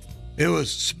 It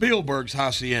was Spielberg's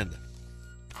Hacienda.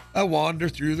 I wander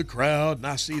through the crowd, and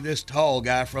I see this tall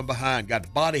guy from behind,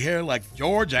 got body hair like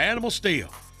George Animal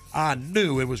Steel. I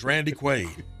knew it was Randy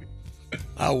Quaid.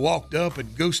 I walked up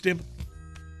and goosed him.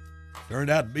 Turned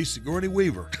out to be Sigourney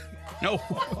Weaver. No.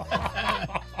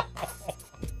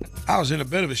 I was in a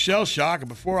bit of a shell shock, and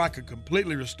before I could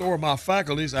completely restore my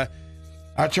faculties, I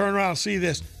turned around and see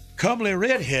this comely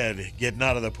redhead getting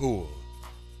out of the pool.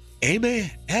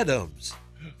 Amy Adams.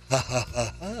 Ha ha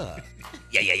ha ha.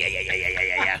 Yeah.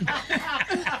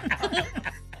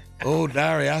 Oh,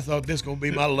 Diary, I thought this was going to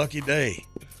be my lucky day.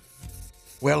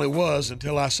 Well, it was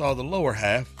until I saw the lower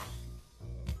half.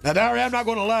 Now, Diary, I'm not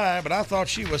going to lie, but I thought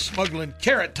she was smuggling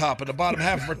Carrot Top in the bottom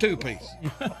half of her two-piece.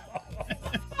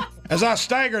 As I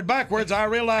staggered backwards, I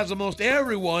realized almost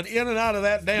everyone in and out of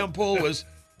that damn pool was,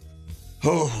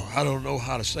 I don't know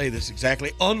how to say this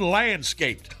exactly,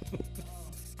 unlandscaped.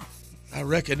 I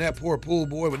reckon that poor pool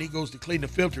boy, when he goes to clean the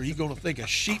filter, he's going to think a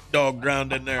sheepdog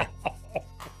drowned in there.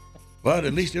 But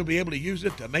at least he'll be able to use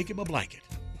it to make him a blanket.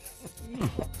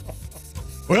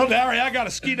 Well, Diary, I got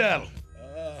a skedaddle.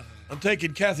 I'm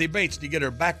taking Kathy Bates to get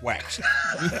her back waxed.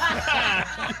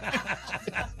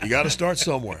 You got to start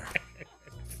somewhere.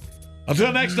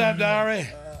 Until next time, Diary,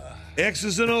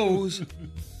 X's and O's,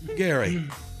 Gary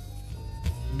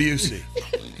Busey.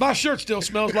 My shirt still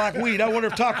smells like weed. I wonder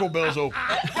if Taco Bell's open.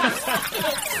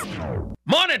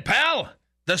 Morning, pal.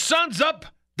 The sun's up,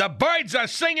 the birds are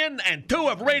singing, and two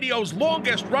of radio's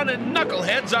longest-running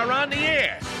knuckleheads are on the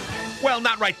air. Well,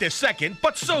 not right this second,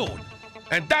 but soon.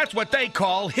 And that's what they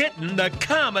call hitting the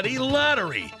comedy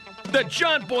lottery. The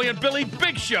John Boy and Billy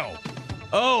Big Show.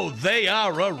 Oh, they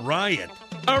are a riot.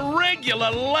 A regular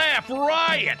laugh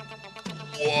riot.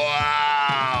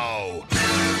 Wow.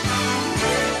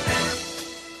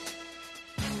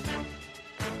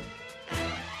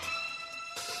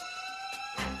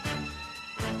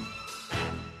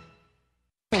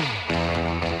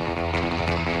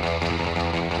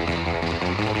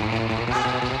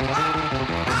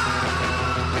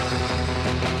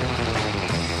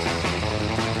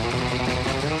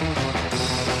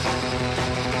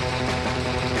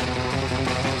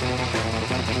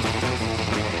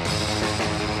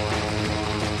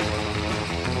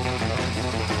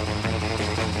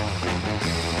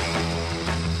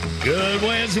 Good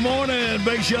Wednesday morning.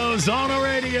 Big Show's on the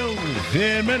radio.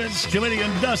 In minutes,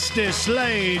 comedian Dusty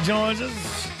Slade joins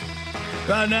us.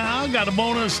 Right now, got a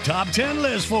bonus top 10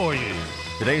 list for you.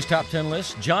 Today's top 10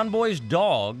 list, John Boy's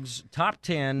Dog's top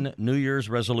 10 New Year's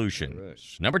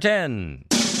resolutions. Number 10,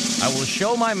 I will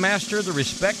show my master the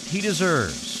respect he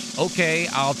deserves. Okay,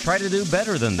 I'll try to do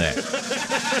better than that.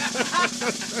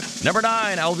 Number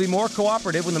 9, I will be more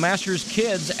cooperative when the master's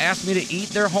kids ask me to eat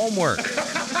their homework.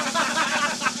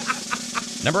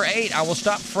 Number 8, I will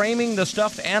stop framing the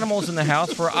stuffed animals in the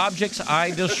house for objects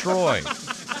I destroy.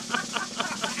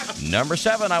 Number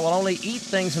 7, I will only eat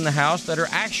things in the house that are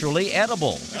actually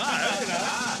edible.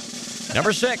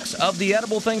 Number 6, of the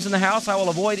edible things in the house, I will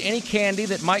avoid any candy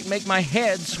that might make my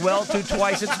head swell to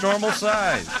twice its normal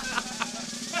size.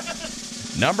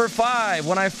 Number 5,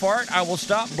 when I fart, I will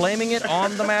stop blaming it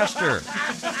on the master.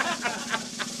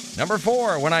 Number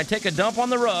 4, when I take a dump on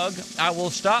the rug, I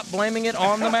will stop blaming it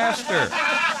on the master.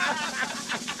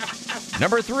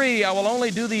 Number 3, I will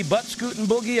only do the butt scootin'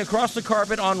 boogie across the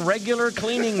carpet on regular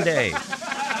cleaning day.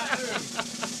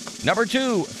 Number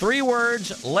 2, 3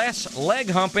 words, less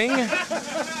leg humping.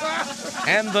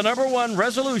 And the number 1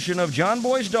 resolution of John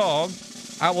Boy's dog,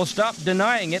 I will stop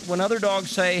denying it when other dogs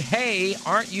say, hey,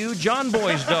 aren't you John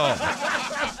Boy's dog?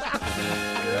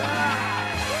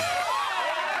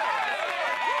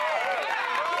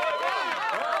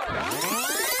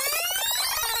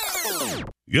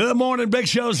 Good morning, Big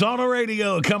Show's on the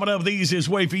radio. Coming up, the easiest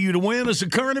way for you to win is the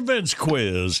current events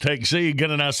quiz. Take a seat, get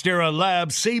an Astera Lab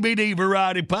CBD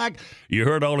variety pack. You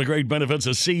heard all the great benefits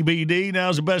of CBD.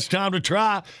 Now's the best time to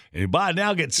try. And you buy it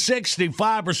now, get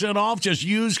 65% off. Just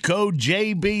use code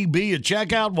JBB at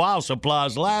checkout while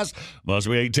supplies last. Must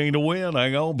be 18 to win.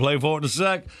 Hang on, play for it in a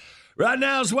sec. Right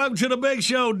now, it's welcome to the Big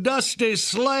Show, Dusty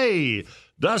Slay.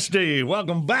 Dusty,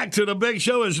 welcome back to the Big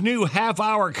Show. His new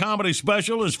half-hour comedy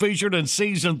special is featured in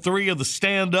Season 3 of the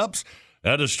Stand-Ups.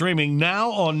 That is streaming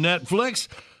now on Netflix.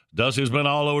 Dusty's been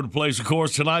all over the place, of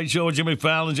course. Tonight Show, Jimmy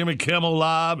Fallon, Jimmy Kimmel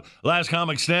Live, Last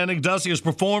Comic Standing. Dusty has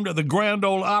performed at the Grand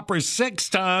Ole Opry 6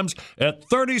 times. At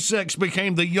 36,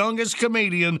 became the youngest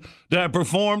comedian to have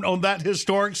performed on that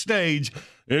historic stage.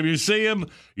 If you see him,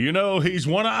 you know he's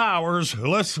one of ours.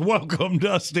 Let's welcome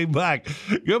Dusty back.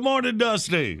 Good morning,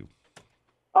 Dusty.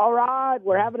 All right,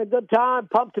 we're having a good time.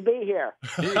 Pumped to be here.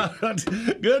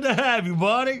 Good to have you,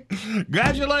 buddy.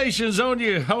 Congratulations on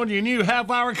your new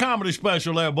half-hour comedy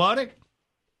special there, buddy.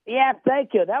 Yeah,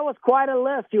 thank you. That was quite a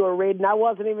list you were reading. I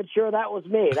wasn't even sure that was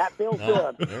me. That feels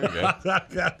good. There we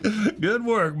go. Good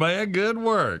work, man. Good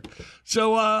work.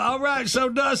 So, all right. So,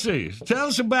 Dusty, tell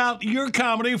us about your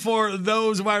comedy for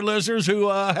those of our listeners who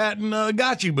hadn't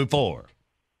got you before.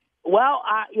 Well,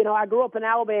 I grew up in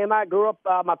Alabama.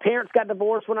 My parents got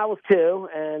divorced when I was 2,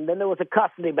 and then there was a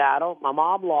custody battle. My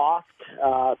mom lost,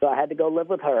 so I had to go live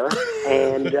with her.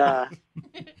 And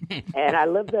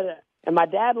and my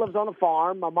dad lives on a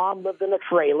farm. My mom lived in a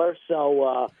trailer,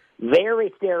 so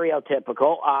very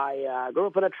stereotypical. I grew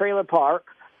up in a trailer park,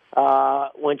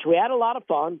 which we had a lot of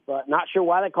fun, but not sure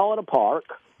why they call it a park.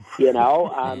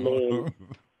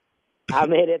 I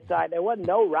mean, it's there wasn't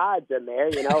no rides in there.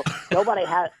 The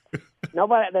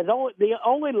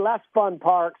only less fun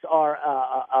parks are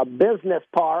a business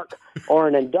park or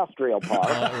an industrial park.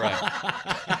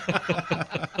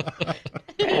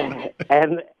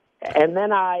 And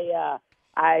then I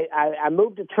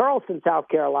moved to Charleston, South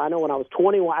Carolina when I was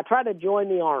 21. I tried to join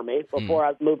the Army before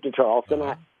I moved to Charleston.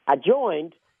 I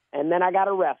joined, and then I got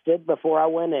arrested before I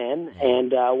went in,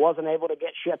 and wasn't able to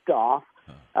get shipped off.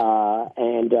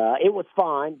 It was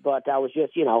fine, but I was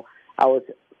just, I was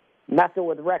messing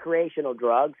with recreational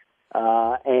drugs.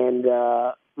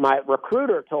 My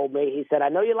recruiter told me, he said, I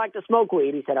know you like to smoke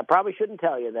weed. He said, I probably shouldn't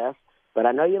tell you this, but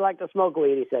I know you like to smoke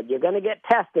weed. He said, you're going to get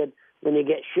tested when you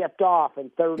get shipped off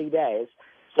in 30 days.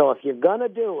 So if you're going to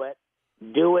do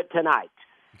it tonight.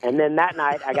 And then that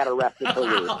night I got arrested for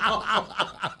weed.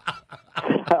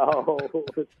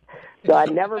 So I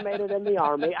never made it in the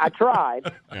Army. I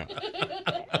tried. Yeah.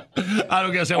 I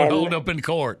don't guess that would hold up in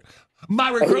court.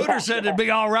 My recruiter said it'd be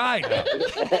all right.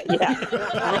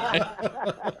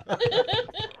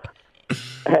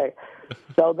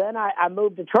 So then I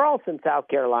moved to Charleston, South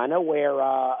Carolina, where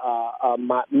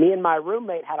me and my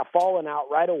roommate had a falling out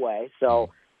right away.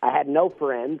 So I had no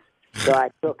friends. So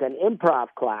I took an improv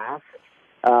class,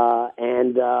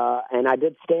 and I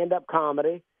did stand-up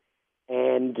comedy.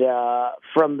 And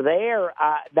from there,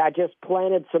 I just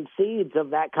planted some seeds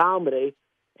of that comedy,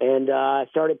 and I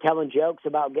started telling jokes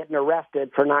about getting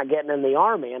arrested for not getting in the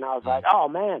Army. And I was like, oh,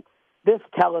 man, this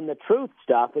telling the truth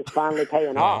stuff is finally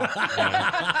paying off.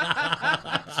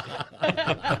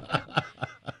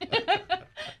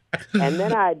 And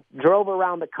then I drove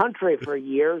around the country for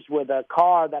years with a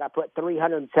car that I put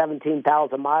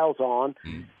 317,000 miles on,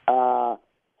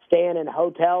 staying in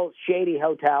hotels, shady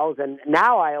hotels, and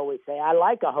now I always say I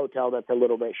like a hotel that's a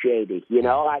little bit shady. You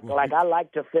know, like I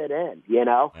like to fit in. You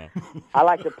know, I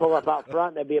like to pull up out front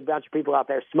and there'd be a bunch of people out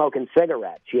there smoking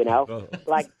cigarettes. You know,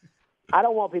 like I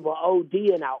don't want people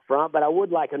ODing out front, but I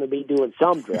would like them to be doing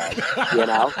some drugs. You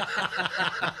know.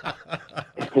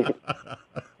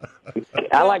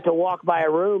 I like to walk by a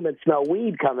room and smell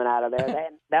weed coming out of there.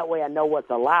 That way I know what's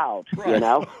allowed, you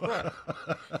know?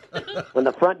 When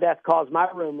the front desk calls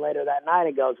my room later that night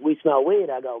and goes, "We smell weed,"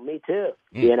 I go, "Me too,"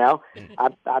 you know? I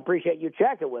appreciate you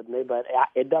checking with me, but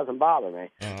it doesn't bother me.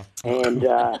 And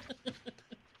I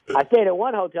stayed at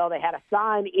one hotel. They had a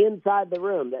sign inside the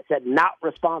room that said, "Not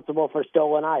responsible for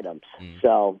stolen items."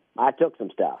 So I took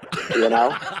some stuff, you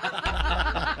know?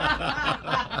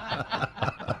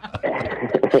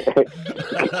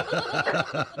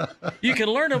 You can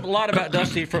learn a lot about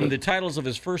Dusty from the titles of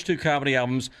his first 2 comedy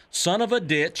albums, Son of a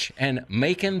Ditch and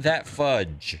Making That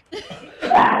Fudge.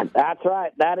 That's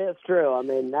right. That is true. I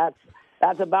mean, that's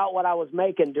about what I was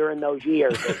making during those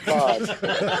years.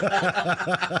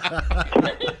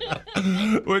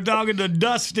 We're talking to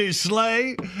Dusty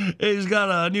Slay. He's got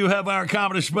a new half-hour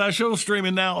comedy special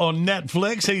streaming now on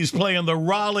Netflix. He's playing the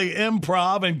Raleigh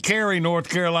Improv in Cary, North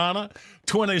Carolina,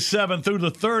 27th through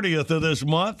the 30th of this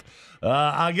month.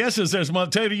 I guess it's this month.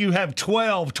 Tater, you have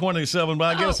 12/27,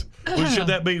 but I guess should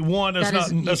that be one?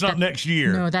 That's not next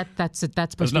year. No, that's supposed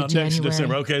That's to be not January. next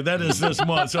December. Okay, that is this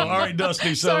month. So, all right,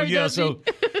 Dusty. So, Sorry, yeah, Dusty. so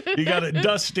you got it.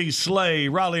 Dusty Slay,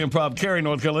 Raleigh Improv, Cary,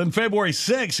 North Carolina. And February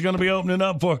 6th, going to be opening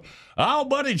up for our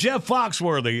buddy Jeff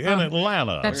Foxworthy in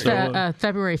Atlanta. That's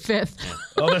February 5th.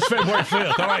 Oh, that's February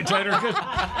 5th. All right, Tater.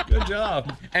 Good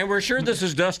job. And we're sure this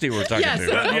is Dusty we're talking Yes. to.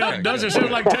 Yeah, Okay, does it good.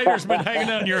 seem like Tater's been hanging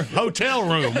out in your hotel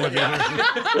room with you?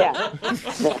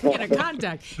 Get a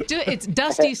contact. It's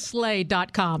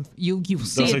DustySlay.com. You see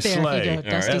Dusty it there. Slay. If you go,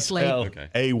 Dusty Slay.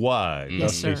 S-L-A-Y. Yes,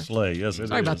 Dusty sir. Slay. Yes, it is.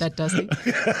 Sorry about that, Dusty.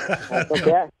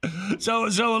 So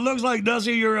it looks like,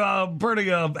 Dusty, you're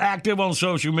pretty active on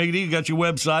social media. You got your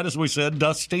website, as we said,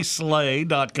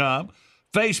 DustySlay.com,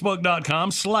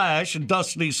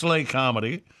 Facebook.com/Dusty Slay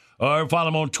Comedy, or follow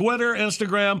him on Twitter,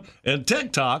 Instagram, and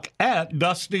TikTok at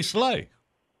Dusty Slay.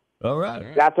 All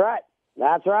right. That's right.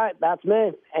 That's right. That's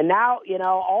me. And now, you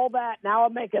know, all that. Now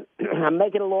I'm making a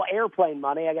little airplane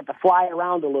money. I get to fly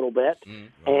around a little bit,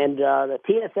 and the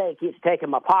TSA keeps taking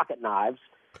my pocket knives,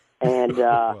 and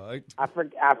I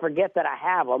forget that I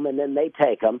have them, and then they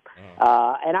take them,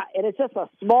 and it's just a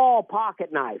small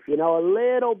pocket knife, you know, a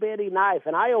little bitty knife,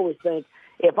 and I always think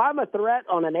if I'm a threat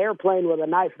on an airplane with a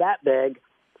knife that big,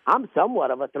 I'm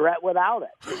somewhat of a threat without it.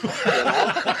 You know?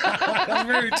 That's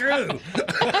very true.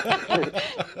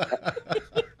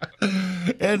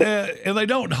 And they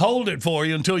don't hold it for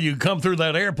you until you come through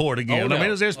that airport again. Oh, no. I mean,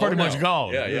 it's pretty much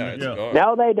gone. Yeah, it's gone.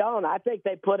 No, they don't. I think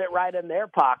they put it right in their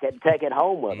pocket and take it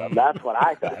home with them. That's what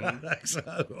I think.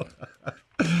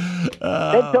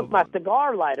 They took my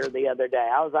cigar lighter the other day.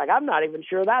 I was like, I'm not even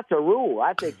sure that's a rule.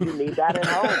 I think you need that at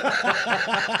home.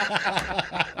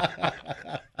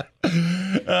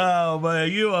 Oh, man,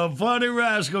 you a funny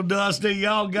rascal, Dusty.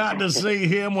 Y'all got to see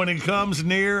him when he comes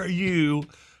near you.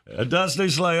 Dusty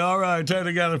Slay. All right,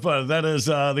 Tater got it fun. That is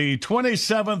the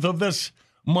 27th of this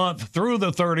month through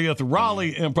the 30th,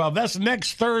 Raleigh Improv. That's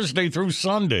next Thursday through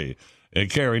Sunday in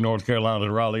Cary, North Carolina,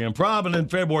 Raleigh Improv. And then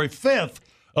February 5th,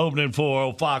 opening for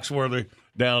old Foxworthy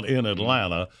down in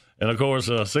Atlanta. And, of course,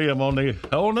 see him on the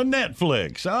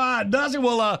Netflix. All right, Dusty,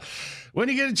 well, when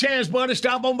you get a chance, buddy,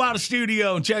 stop on by the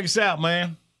studio and check us out,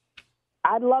 man.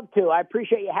 I'd love to. I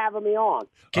appreciate you having me on.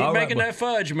 Keep making that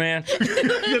fudge, man.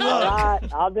 Good luck. All right,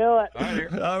 I'll do it.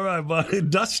 All right, buddy.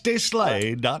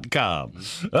 DustySlay.com.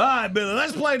 All right, Billy,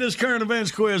 let's play this current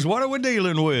events quiz. What are we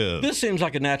dealing with? This seems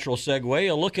like a natural segue.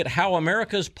 A look at how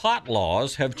America's pot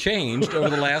laws have changed over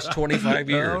the last 25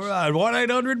 years. All right,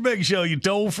 1-800-BIG-SHOW, your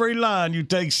toll-free line. You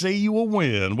take C, you will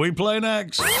win. We play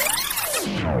next.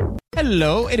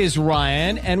 Hello, it is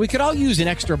Ryan, and we could all use an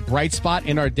extra bright spot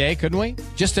in our day, couldn't we?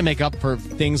 Just to make up for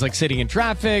things like sitting in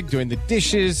traffic, doing the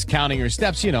dishes, counting your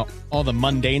steps, you know, all the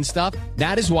mundane stuff.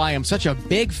 That is why I'm such a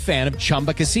big fan of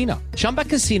Chumba Casino. Chumba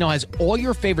Casino has all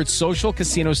your favorite social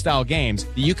casino-style games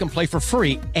that you can play for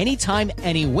free anytime,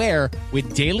 anywhere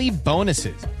with daily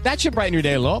bonuses. That should brighten your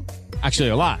day a little. Actually,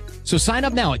 a lot. So sign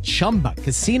up now at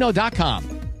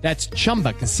ChumbaCasino.com. That's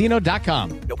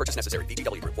ChumbaCasino.com. No purchase necessary.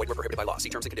 VGW Group. Void where prohibited by law. See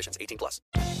terms and conditions. 18+.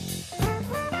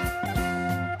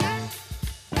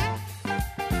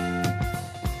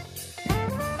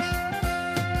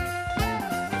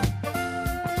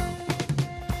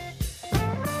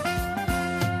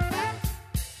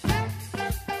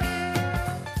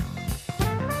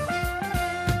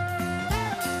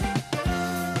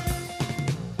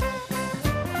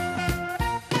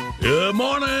 Good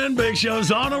morning. Big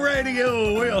Show's on the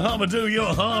radio. We'll hum it to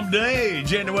your hum day,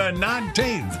 January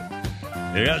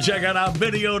 19th. You gotta check out our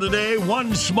video today.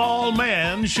 One small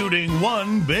man shooting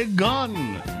one big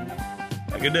gun.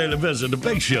 Make a daily visit to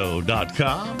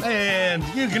BigShow.com. And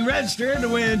you can register to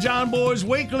win John Boy's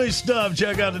weekly stuff.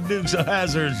 Check out the Dukes of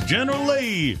Hazzard's General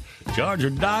Lee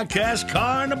Charger die-cast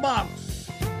car in the box.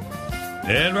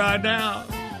 And right now,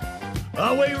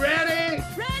 are we ready?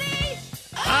 Ready?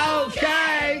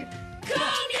 Okay.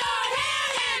 Comb your hair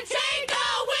and take a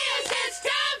whiz. It's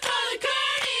time for the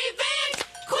current event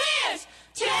quiz.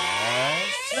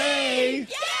 Tennessee.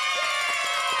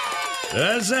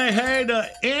 Let's say hey to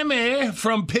Emmy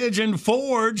from Pigeon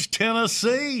Forge,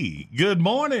 Tennessee. Good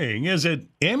morning. Is it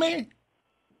Emmy?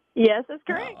 Yes, that's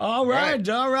correct. All right.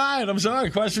 I'm sorry.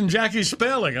 Question Jackie's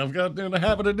spelling. I've got in the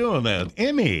habit of doing that.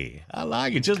 Emmy. I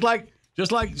like it. Just like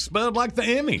spelled like the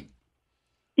Emmy.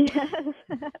 Yes.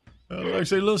 I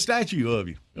see a little statue of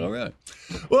you. All right.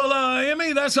 Well,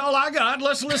 Emmy, that's all I got.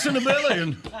 Let's listen to Billy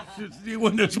and you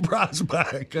win this prize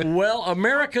back. Well,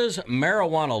 America's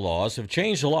marijuana laws have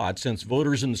changed a lot since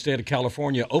voters in the state of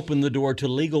California opened the door to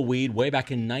legal weed way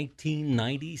back in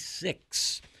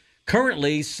 1996.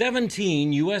 Currently,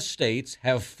 17 U.S. states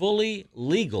have fully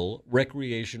legal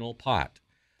recreational pot.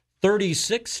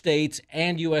 36 states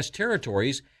and U.S.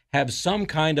 territories have some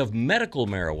kind of medical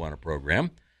marijuana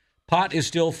program. Pot is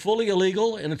still fully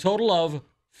illegal in a total of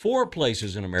 4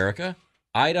 places in America: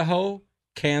 Idaho,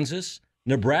 Kansas,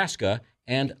 Nebraska,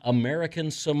 and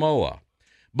American Samoa.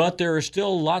 But there are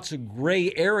still lots of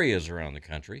gray areas around the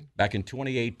country. Back in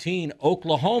 2018,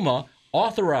 Oklahoma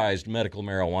authorized medical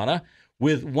marijuana,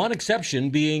 with one exception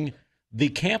being the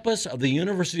campus of the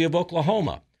University of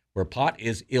Oklahoma, where pot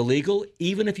is illegal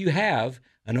even if you have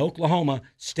an Oklahoma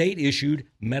state-issued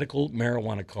medical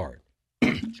marijuana card.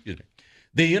 Excuse me.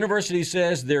 The university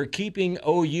says they're keeping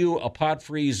OU a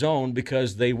pot-free zone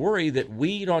because they worry that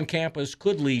weed on campus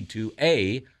could lead to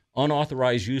A,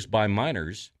 unauthorized use by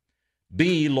minors,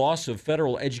 B, loss of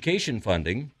federal education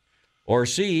funding, or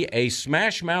C, a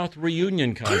Smash Mouth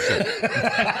reunion concert.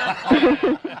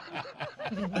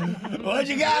 What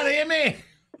you got, Emmy?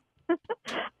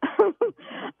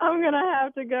 I'm going to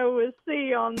have to go with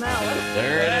C on that one.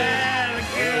 There it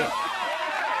is.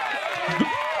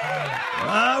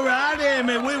 All right,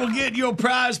 Emmy, we will get your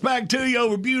prize back to you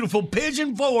over beautiful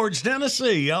Pigeon Forge,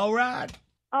 Tennessee. All right?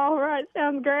 All right,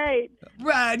 sounds great.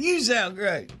 Right, you sound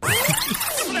great.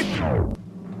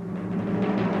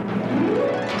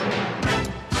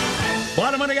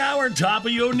 Bottom of the hour, top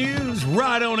of your news.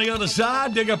 Right on the other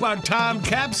side, dig up our time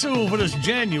capsule for this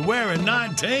January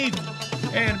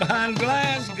 19th. And behind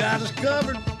glass, got us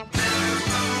covered.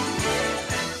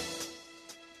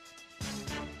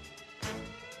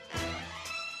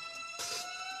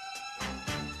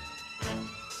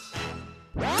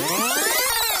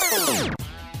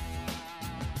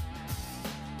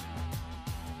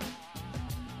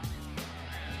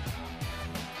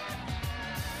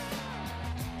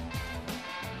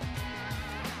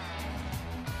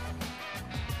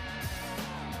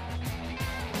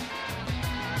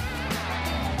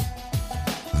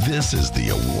 This is the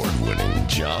award-winning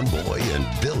John Boy and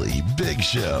Billy Big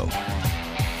Show.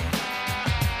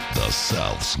 The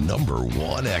South's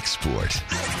 #1 export.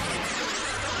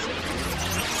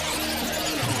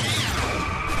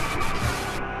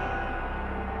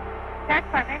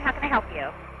 Jack Partner, how can I help you?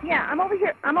 Yeah, I'm over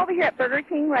here at Burger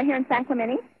King right here in San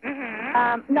Clemente.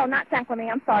 Mm-hmm. No, not San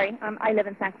Clemente. I'm sorry. I live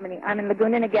in San Clemente. I'm in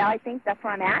Laguna Niguel, I think. That's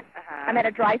where I'm at. I'm at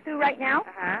a drive-thru right now.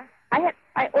 I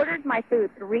ordered my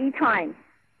food 3 times.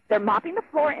 They're mopping the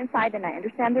floor inside, and I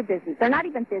understand they're busy. They're not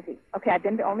even busy. Okay, I've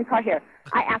been the only car here.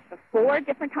 I asked for 4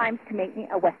 different times to make me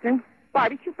a Western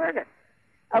barbecue burger.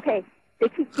 Okay, they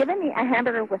keep giving me a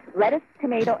hamburger with lettuce,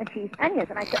 tomato, and cheese, onions.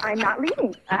 And I said, I'm not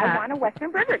leaving. I want a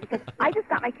Western burger because I just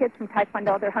got my kids from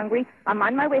Taekwondo. They're hungry. I'm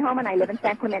on my way home, and I live in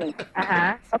San Clemente.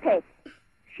 Okay,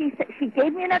 she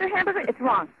gave me another hamburger. It's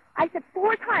wrong. I said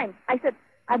 4 times. I said,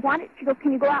 I want it. She goes,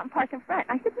 can you go out and park in front?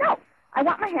 I said, no. I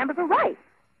want my hamburger right.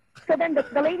 So then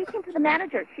the lady came to the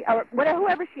manager, or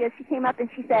whoever she is. She came up and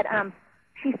she said,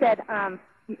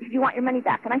 do you want your money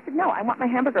back? And I said, no, I want my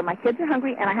hamburger. My kids are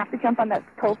hungry, and I have to jump on the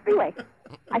toll freeway.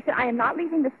 I said, I am not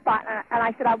leaving this spot. And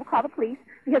I said, I will call the police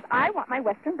because I want my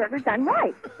Western burger done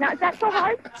right. Now, is that so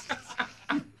hard?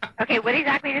 Okay, what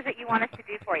exactly is it you want us to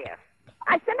do for you?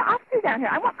 I send the officers down here.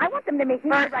 I want them to make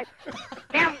me right.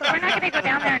 Ma'am, we're not going to go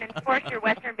down there and enforce your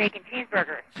Western bacon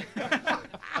cheeseburger.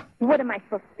 What am I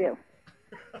supposed to do?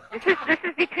 This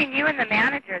is between you and the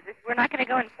manager. We're not going to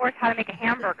go enforce how to make a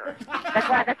hamburger. That's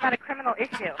not a criminal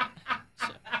issue.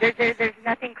 There's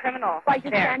nothing criminal. So I just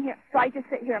stand here. So I just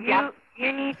sit here and block.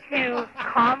 You need to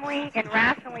calmly and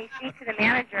rationally speak to the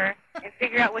manager and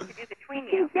figure out what to do between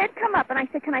you. She did come up, and I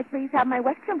said, "Can I please have my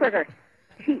Western burger?"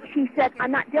 She said,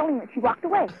 "I'm not dealing with it." She walked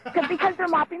away because they're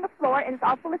mopping the floor and it's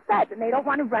all full of suds, and they don't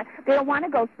want to run. They don't want to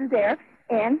go through there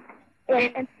and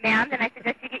ma'am, then I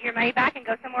suggest you get your money back and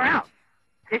go somewhere else.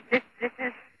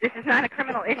 This is not a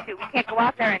criminal issue. We can't go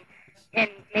out there and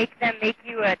make them make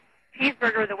you a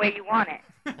cheeseburger the way you want it.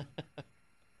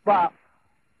 Well,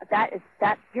 that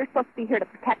you're supposed to be here to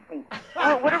protect me.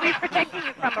 Oh, what are we protecting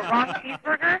you from? A wrong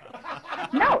cheeseburger?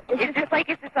 No. Is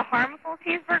this a harmful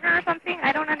cheeseburger or something?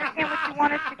 I don't understand what you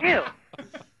want us to do.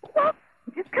 Well,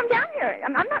 just come down here.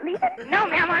 I'm not leaving. No,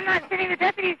 ma'am, I'm not sending the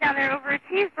deputies down there over a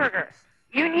cheeseburger.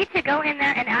 You need to go in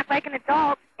there and act like an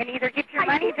adult and either get your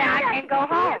money back and go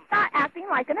home. She's not acting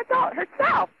like an adult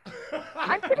herself.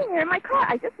 I'm sitting here in my car.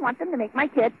 I just want them to make my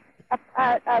kid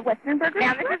a Western burger.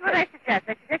 Now, this is what I suggest.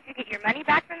 I suggest you get your money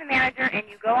back from the manager and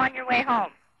you go on your way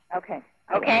home. Okay.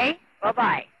 Okay?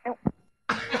 Bye-bye. Oh,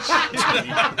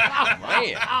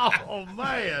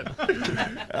 man.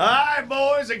 All right,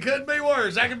 boys, it could be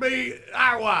worse. That could be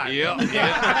our wife. Yep.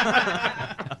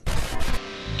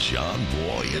 John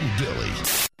Boy and Billy.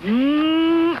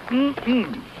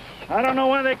 I don't know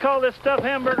why they call this stuff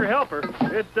hamburger helper.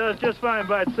 It does just fine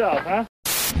by itself, huh?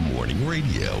 Morning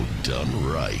radio done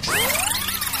right.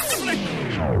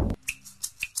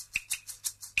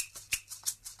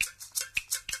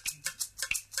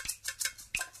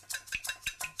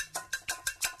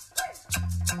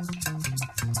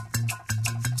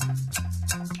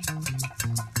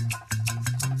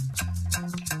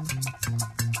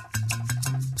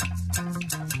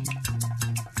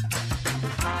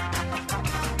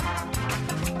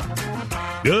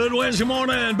 Good Wednesday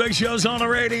morning. Big Show's on the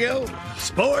radio.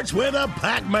 Sports with a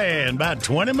Pac-Man. About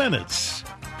 20 minutes.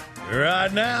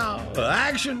 Right now,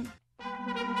 action.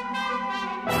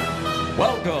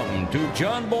 Welcome to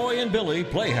John Boy and Billy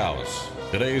Playhouse.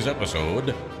 Today's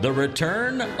episode, The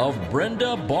Return of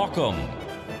Brenda Baucom.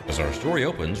 As our story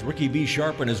opens, Ricky B.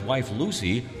 Sharp and his wife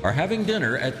Lucy are having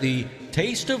dinner at the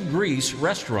Taste of Grease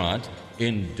restaurant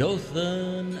in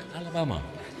Dothan, Alabama.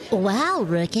 Wow,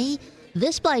 Ricky.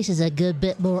 This place is a good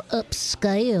bit more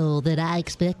upscale than I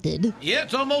expected. Yeah,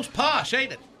 it's almost posh,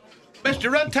 ain't it? Mr.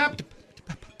 Runtop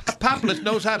Populus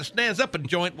knows how to stand up a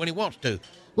joint when he wants to.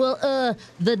 Well,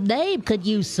 the name could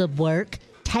use some work.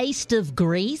 Taste of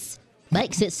Grease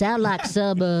makes it sound like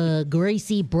some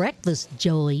greasy breakfast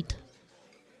joint.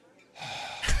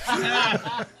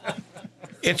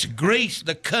 It's Grease,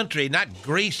 the country, not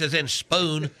Grease as in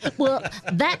spoon. Well,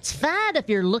 that's fine if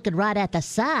you're looking right at the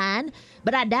sign,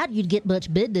 but I doubt you'd get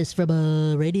much business from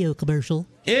a radio commercial.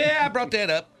 Yeah, I brought that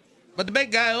up. But the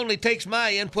big guy only takes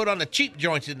my input on the cheap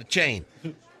joints in the chain.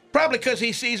 Probably because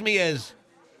he sees me as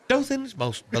Dothan's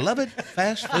most beloved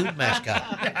fast food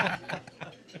mascot.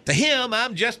 To him,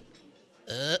 I'm just,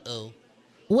 uh-oh.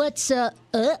 What's,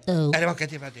 uh-oh?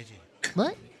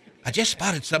 What? I just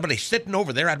spotted somebody sitting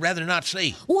over there I'd rather not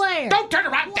see. Where? Don't turn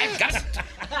around,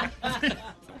 dadgummit!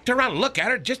 Turn around and look at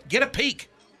her, just get a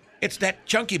peek. It's that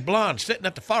chunky blonde sitting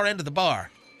at the far end of the bar.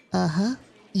 Uh-huh.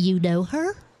 You know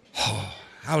her?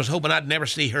 I was hoping I'd never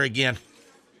see her again.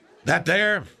 That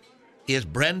there is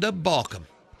Brenda Baucom.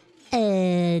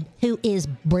 And who is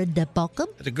Brenda Baucom?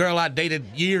 It's a girl I dated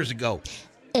years ago.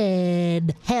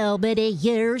 And how many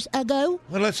years ago?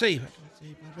 Well, let's see.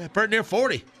 Pretty near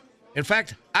 40. In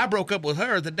fact, I broke up with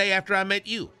her the day after I met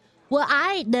you. Well,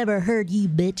 I ain't never heard you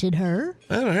mention her.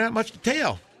 Well, there's not much to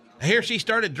tell. I hear she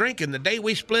started drinking the day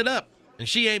we split up, and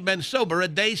she ain't been sober a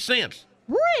day since.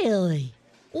 Really?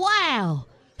 Wow.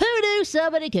 Who knew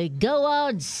somebody could go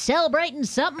on celebrating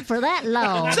something for that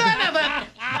long? Son of a...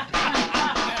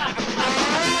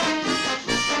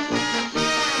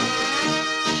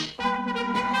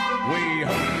 We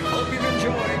hope you've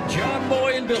enjoyed John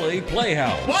Boy and Billy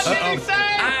Playhouse. What did he say?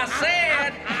 I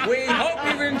said, we hope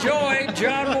you've enjoyed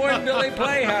John Boy and Billy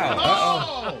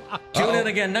Playhouse. Tune in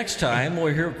again next time.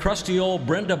 We'll hear crusty old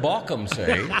Brenda Baucom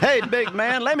say, "Hey, big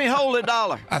man, let me hold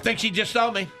 $1." I think she just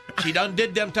saw me. She done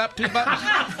did them top 2 buttons.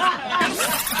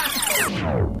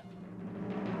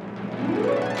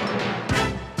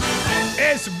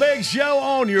 It's a Big Show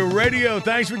on your radio.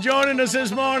 Thanks for joining us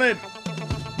this morning.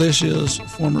 This is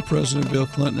former President Bill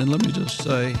Clinton, and let me just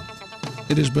say,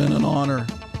 it has been an honor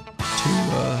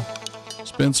to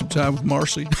spend some time with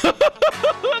Marcy. The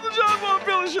John Boy and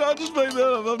Billy Show, I just made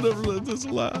that up. I've never let this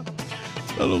lie.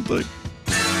 I don't think.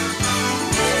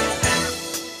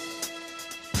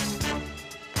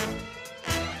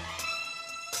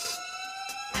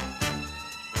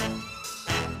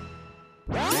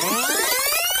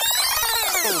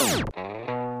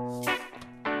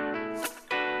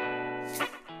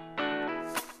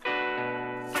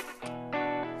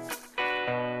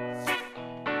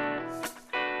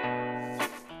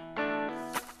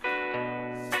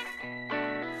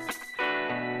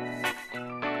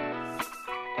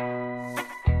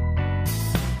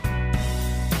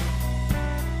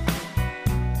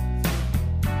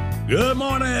 Good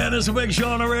morning. It's a Big Show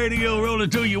on the radio, rolling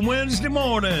to you Wednesday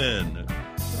morning.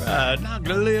 Right, knock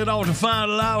the lid off the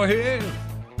final hour here.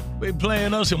 Be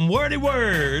playing us some wordy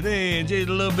word in just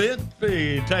a little bit.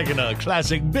 Be taking a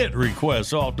classic bit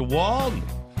request off the wall.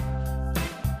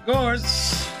 Of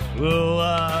course, we'll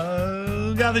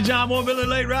got the John Boy Billy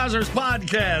Late Risers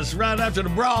podcast right after the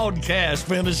broadcast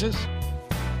finishes.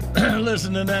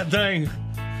 Listen to that thing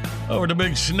over the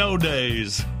big snow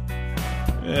days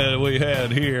we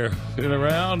had here and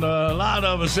around. A lot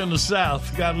of us in the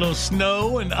South got a little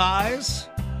snow and ice.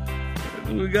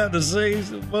 We got to see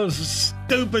the most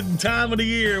stupid time of the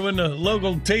year when the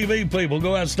local TV people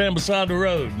go out and stand beside the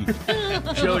road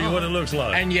and show you what it looks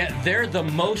like. And yet they're the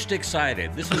most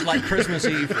excited. This is like Christmas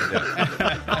Eve for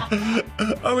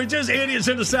them. Are we just idiots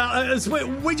in the South?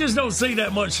 We just don't see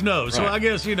that much snow. So Right. I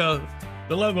guess, the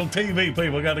local TV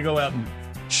people got to go out and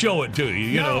show it to you,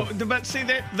 you know. But see,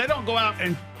 they don't go out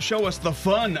and show us the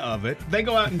fun of it. They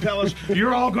go out and tell us,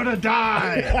 you're all going to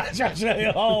die.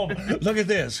 Look at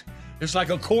this. It's like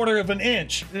a quarter of an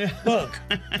inch. Look.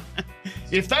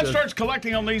 If that starts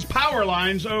collecting on these power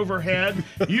lines overhead,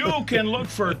 you can look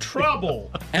for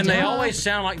trouble. And they always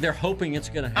sound like they're hoping it's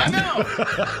going to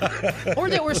happen. Or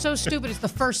that we're so stupid it's the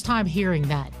first time hearing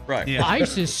that. Right. The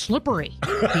ice is slippery.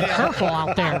 Be careful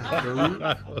out there.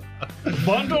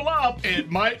 Bundle up.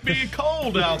 It might be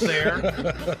cold out there.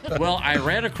 Well, I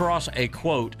ran across a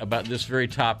quote about this very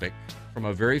topic from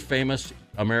a very famous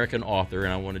American author,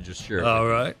 and I want to just share it. All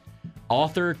right.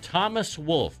 Author Thomas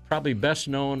Wolfe, probably best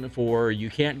known for You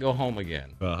Can't Go Home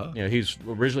Again. Uh-huh. He's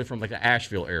originally from like the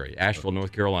Asheville area, Asheville,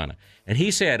 North Carolina. And he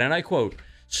said, and I quote,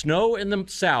 "Snow in the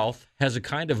South has a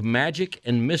kind of magic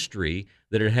and mystery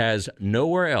that it has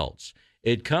nowhere else.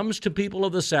 It comes to people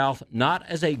of the South not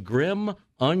as a grim,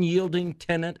 unyielding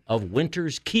tenant of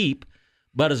winter's keep,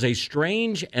 but as a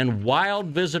strange and wild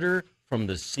visitor from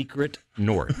the secret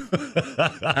North."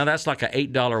 Now, that's like an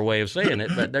 $8 way of saying it,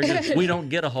 but we don't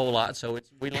get a whole lot, so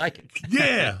we like it.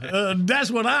 Yeah, that's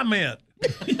what I meant.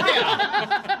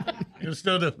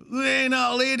 Instead of, we ain't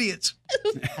all idiots.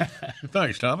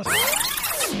 Thanks, Thomas.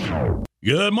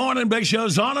 Good morning, Big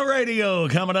Show's on the radio.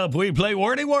 Coming up, we play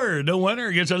Wordy Word. The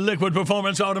winner gets a Liquid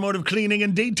Performance Automotive Cleaning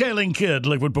and Detailing Kit.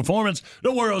 Liquid Performance,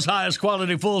 the world's highest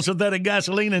quality full synthetic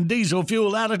gasoline and diesel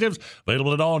fuel additives.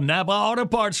 Available at all Napa Auto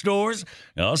Parts stores.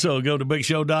 Also, go to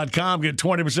BigShow.com, get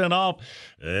 20% off,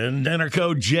 and enter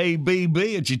code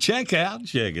JBB at your checkout.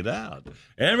 Check it out.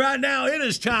 And right now, it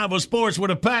is time for sports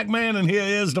with a Pac-Man, and here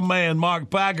is the man,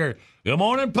 Mark Packer. Good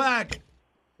morning, Pac.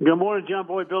 Good morning, John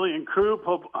Boy, Billy, and crew.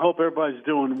 Hope everybody's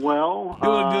doing well.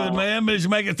 Doing good, man. Did you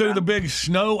make it through the big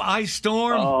snow ice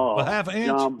storm? A half an inch?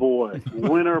 John Boy,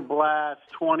 winter blast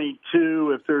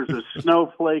 22. If there's a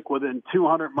snowflake within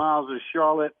 200 miles of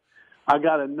Charlotte, I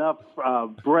got enough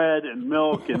bread and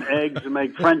milk and eggs to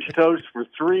make French toast for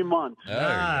 3 months.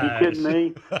 Nice. You kidding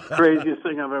me? Craziest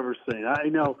thing I've ever seen.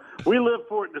 We live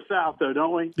for it in the South, though,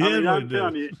 don't we? Yeah, I'm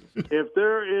telling you, if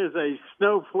there is a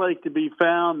snowflake to be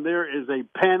found, there is a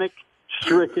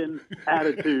panic-stricken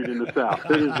attitude in the South.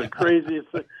 It is the craziest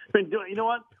thing. You know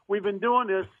what? We've been doing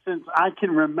this since I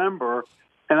can remember,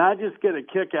 and I just get a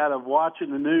kick out of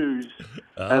watching the news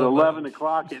at 11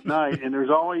 o'clock at night, and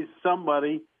there's always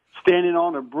somebody standing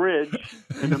on a bridge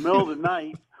in the middle of the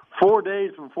night 4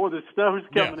 days before the snow's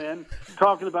coming in,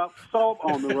 talking about salt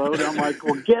on the road. I'm like,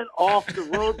 well, get off the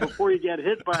road before you get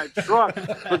hit by a truck.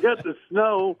 Forget the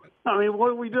snow. I mean, what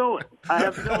are we doing? I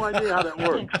have no idea how that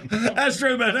works. That's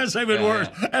true, man. That's even worse.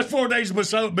 That's 4 days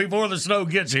before the snow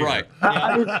gets here. Right.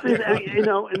 And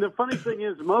the funny thing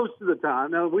is, most of the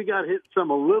time, now we got hit a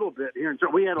little bit here. So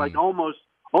we had like almost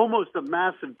a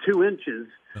massive 2 inches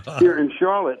here in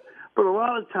Charlotte. But a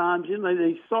lot of times,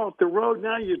 they salt the road.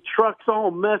 Now your truck's all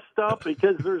messed up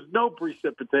because there's no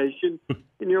precipitation.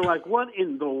 And you're like, what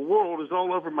in the world is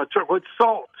all over my truck? What's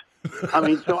salt? I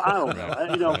mean, so I don't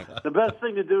know. The best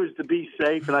thing to do is to be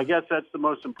safe, and I guess that's the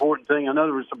most important thing. I know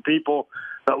there were some people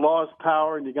that lost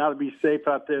power, and you got to be safe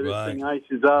out there. This thing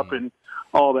ices up and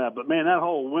all that. But, man, that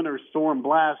whole winter storm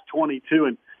blast 22,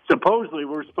 and supposedly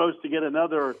we're supposed to get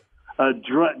another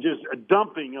just a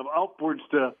dumping of upwards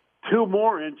to 2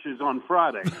 more inches on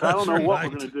Friday. So I don't know what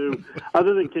we're going to do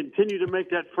other than continue to make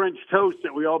that French toast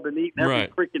that we all been eating every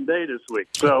freaking day this week.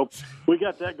 So we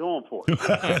got that going for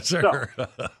us. So,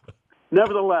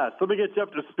 nevertheless, let me get you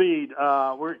up to speed.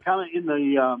 We're kind of in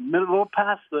the middle, a little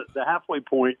past the halfway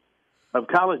point of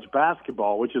college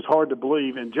basketball, which is hard to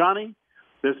believe. And, Johnny,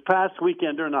 this past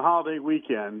weekend during the holiday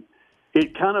weekend,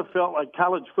 it kind of felt like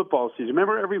college football season.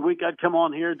 Remember, every week I'd come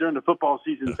on here during the football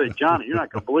season and say, Johnny, you're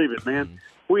not going to believe it, man.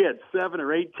 We had 7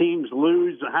 or 8 teams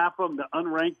lose, half of them the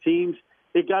unranked teams.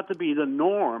 it got to be the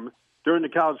norm during the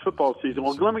college football season.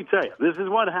 Well, let me tell you, this is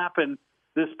what happened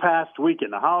this past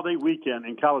weekend, the holiday weekend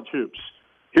in college hoops.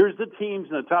 Here's the teams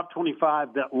in the top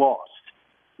 25 that lost.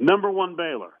 Number 1,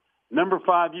 Baylor. Number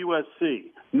 5,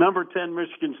 USC. Number 10,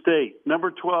 Michigan State.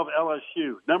 Number 12,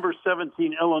 LSU. Number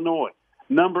 17, Illinois.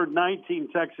 Number 19,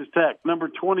 Texas Tech. Number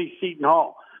 20, Seton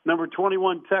Hall. Number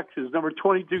 21, Texas. Number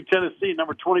 22, Tennessee.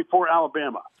 Number 24,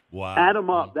 Alabama. Wow. Add them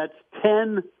up. That's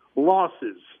 10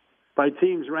 losses by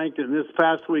teams ranked in this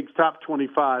past week's top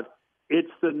 25.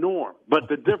 It's the norm. But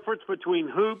the difference between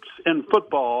hoops and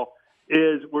football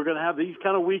is we're going to have these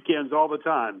kind of weekends all the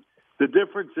time. The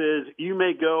difference is you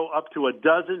may go up to a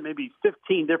dozen, maybe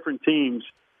 15 different teams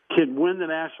can win the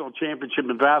national championship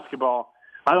in basketball.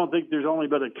 I don't think there's only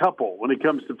but a couple when it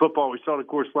comes to football. We saw it, of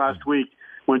course, last week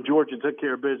when Georgia took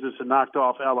care of business and knocked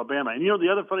off Alabama. And, the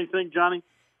other funny thing, Johnny,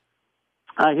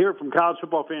 I hear from college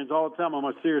football fans all the time on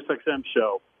my SiriusXM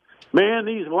show. Man,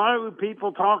 why are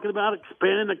people talking about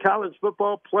expanding the college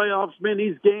football playoffs? Man,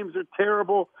 these games are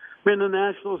terrible. Man, the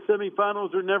national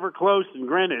semifinals are never close. And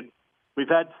granted, we've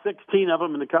had 16 of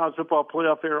them in the college football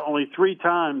playoff era. Only 3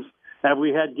 times have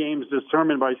we had games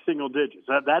determined by single digits.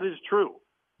 That is true.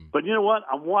 But you know what?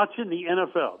 I'm watching the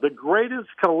NFL, the greatest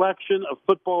collection of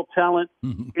football talent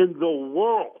in the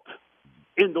world.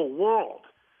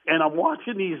 And I'm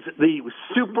watching the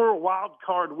super wild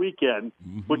card weekend,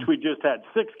 which we just had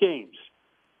 6 games.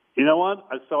 You know what?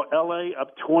 I saw L.A.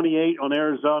 up 28 on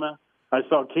Arizona. I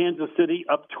saw Kansas City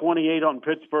up 28 on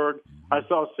Pittsburgh. I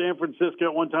saw San Francisco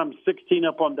at one time 16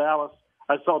 up on Dallas.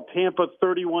 I saw Tampa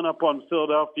 31 up on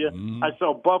Philadelphia. I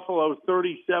saw Buffalo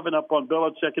 37 up on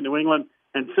Belichick in New England,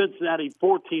 and Cincinnati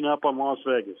 14 up on Las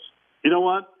Vegas. You know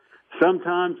what?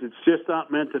 Sometimes it's just not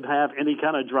meant to have any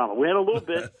kind of drama. We had a little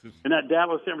bit in that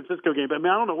Dallas-San Francisco game, but,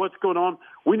 I don't know what's going on.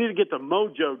 We need to get the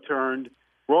mojo turned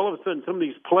where all of a sudden some of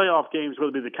these playoff games, whether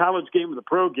it be the college game or the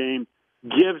pro game,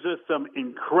 gives us some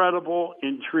incredible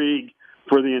intrigue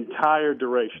for the entire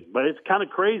duration. But it's kind of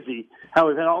crazy how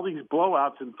we've had all these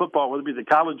blowouts in football, whether it be the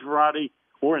college variety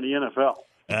or in the NFL.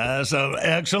 That's an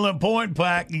excellent point,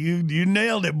 Pac. You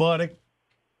nailed it, buddy.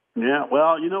 Yeah,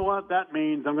 well, you know what that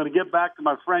means? I'm going to get back to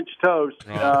my French toast.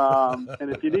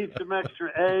 And if you need some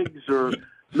extra eggs or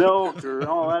milk or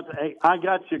all that, hey, I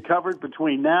got you covered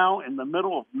between now and the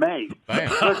middle of May.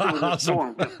 Especially with the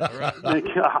storm.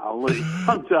 Golly.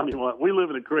 I'm telling you what, we live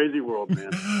in a crazy world,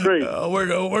 man. Crazy. We're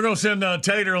going to send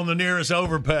Tater on the nearest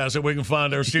overpass that we can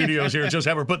find our studios here. Just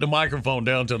have her put the microphone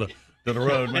down to the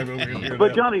road. Maybe we can hear But,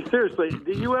 that. Johnny, seriously,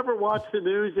 do you ever watch the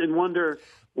news and wonder,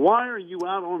 why are you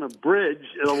out on a bridge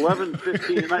at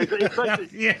 11:15 at night? It's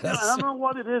like, Yes. I don't know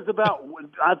what it is about.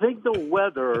 I think the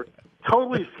weather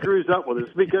totally screws up with us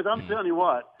because I'm telling you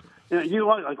what, you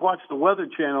like watch the Weather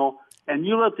Channel and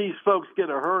you let these folks get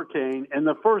a hurricane, and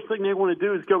the first thing they want to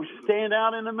do is go stand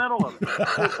out in the middle of it.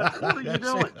 What are you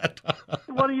doing?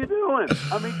 What are you doing?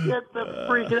 I mean, get the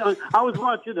freaking out. I was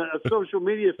watching a social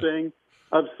media thing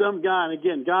of some guy, and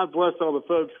again, God bless all the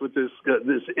folks with this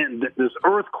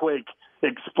earthquake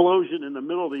explosion in the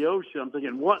middle of the ocean. I'm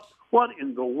thinking, what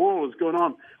in the world is going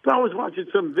on? But I was watching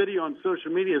some video on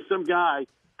social media, some guy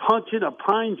punching a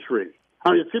pine tree.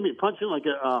 Punching like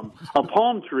a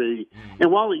palm tree.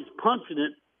 And while he's punching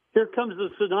it, here comes the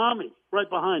tsunami right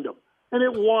behind him. And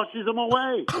it washes them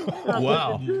away.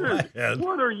 Wow. Thinking, dude,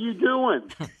 what are you doing?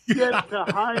 Get to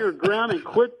higher ground and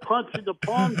quit punching the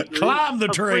palm tree. Climb the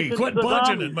tree. Quit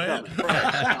punching it, man.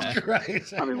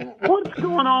 Crazy. I mean, what's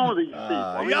going on with these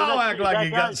people? Y'all act like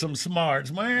you got some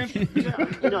smarts, man.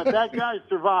 That guy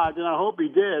survived, and I hope he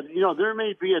did. There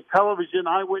may be a television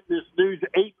eyewitness news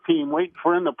 8 team waiting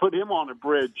for him to put him on a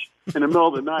bridge in the middle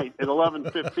of the night at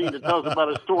 11:15 to tell us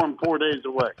about a storm 4 days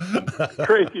away.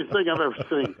 Craziest thing I've ever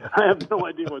seen. I have no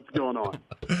idea what's going on.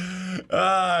 All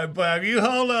right, Pac, you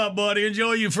hold up, buddy.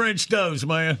 Enjoy your French toast,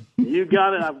 man. You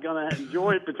got it. I'm going to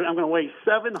enjoy it. I'm going to weigh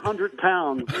 700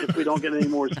 pounds if we don't get any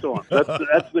more storms.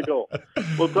 That's the goal.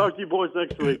 We'll talk to you boys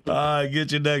next week. All right,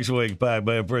 get you next week, Pac,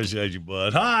 man. Appreciate you,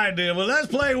 bud. All right, then. Well, let's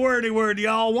play Wordy Word,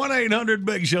 y'all.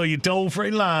 1-800-BIG-SHOW, your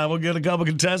toll-free line. We'll get a couple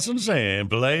contestants and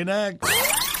play next.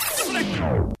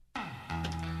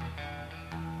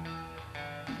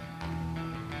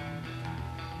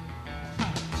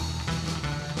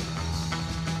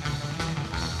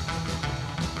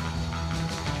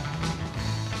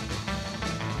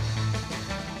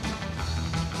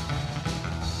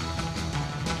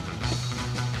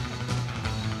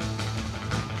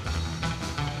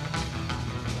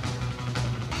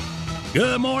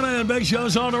 Good morning, Big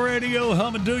Show's on the radio.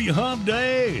 Hum and do you hump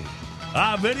day.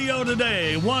 Our video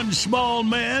today, one small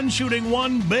man shooting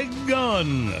one big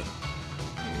gun.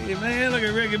 Hey, man, look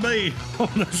at Ricky B on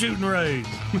the shooting range.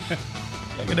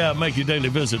 Check it out. Make your daily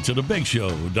visit to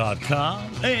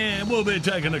thebigshow.com. And we'll be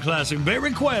taking the classic bit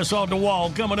requests off the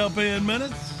wall coming up in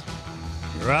minutes.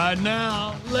 Right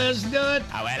now, let's do it.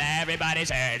 Well, everybody's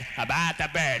heard about the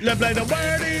bird. Let's play the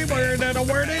wordy word and a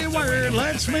wordy word.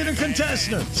 Let's meet the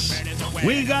contestants.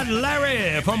 We got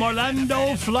Larry from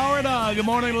Orlando, Florida. Good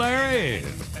morning, Larry.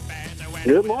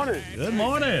 Good morning. Good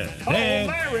morning. Oh, And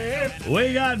Larry.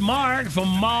 we got Mark from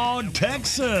Maud,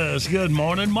 Texas. Good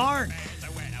morning, Mark.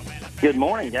 Good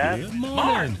morning, guys. Good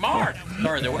morning. Mark.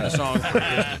 Sorry, there wasn't a song.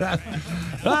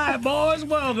 All right, boys,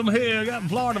 welcome here. Got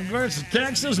Florida versus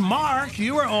Texas. Mark,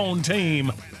 you are on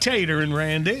team Tater and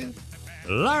Randy.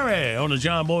 Larry on the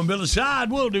John Boy and Billy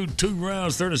side. We'll do 2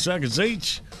 rounds, 30 seconds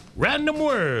each. Random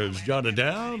words jotted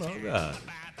down. All right.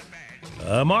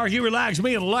 Mark, you relax.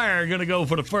 Me and Larry are going to go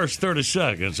for the first 30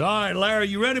 seconds. All right, Larry,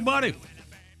 you ready, buddy?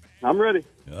 I'm ready.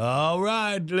 All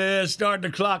right, let's start the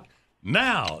clock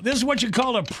now. This is what you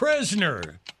call a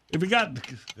prisoner. If you got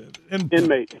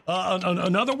Inmate.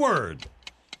 Another word.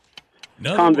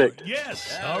 Convict. Word.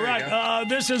 Yes. Yeah, all there you right.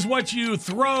 This is what you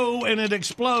throw and it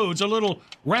explodes. A little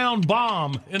round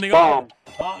bomb in the Bomb.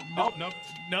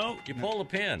 No. You pull the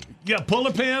pin. Yeah, pull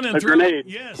a pin and A throw. grenade.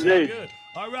 Yes. Grenade. Good.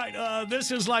 All right.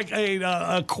 This is like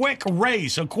a quick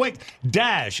race, a quick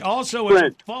dash. Also, it's a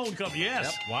Sprint. phone company.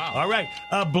 Yes. Yep. Wow. All right.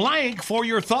 A blank for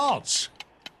your thoughts.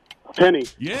 Penny.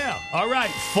 Yeah. All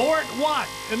right. Fort what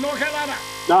in North Carolina?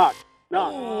 Knock.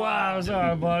 Oh, wow.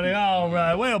 Sorry, buddy. All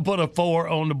right. We'll put a 4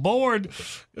 on the board.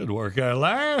 Good work,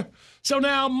 Larry. So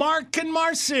now Mark and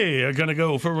Marcy are going to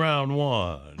go for round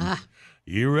 1.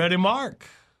 You ready, Mark?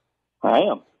 I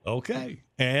am. Okay.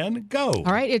 And go. All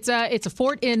right, it's a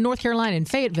fort in North Carolina in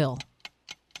Fayetteville.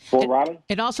 Fort Riley?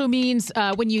 It also means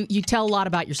when you tell a lot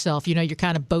about yourself, you're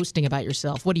kind of boasting about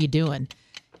yourself. What are you doing?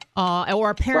 Or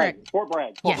a parent. Fort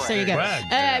Bragg. Yes, there you go. Bragg,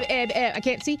 I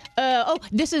can't see.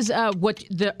 This is what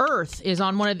the Earth is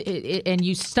on one of, and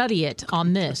you study it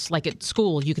on this, like at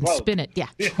school. You can spin it. Yeah.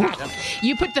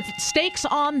 You put the stakes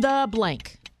on the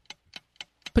blank.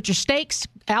 Put your stakes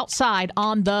outside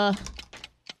on the,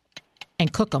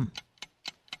 and cook them.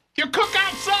 You cook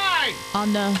outside.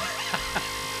 On the.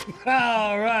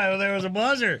 All right. Well, there was a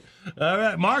buzzer. All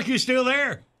right. Mark, you still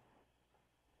there?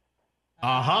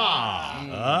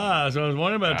 Aha. So I was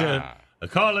wondering about that.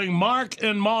 Calling Mark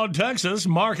in Maud, Texas.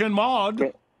 Mark and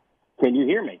Maud. Can you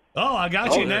hear me? Oh, I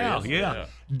got you there he now. is.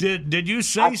 Yeah. Did you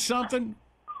say something?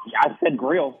 I said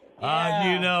grill.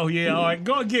 Yeah. All right.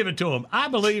 Go and give it to him. I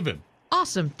believe him.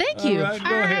 Awesome. Thank you. All right.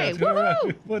 Go ahead. All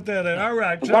right. Put that in. All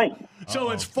right.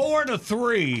 So it's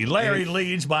 4-3. Larry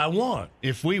leads by 1.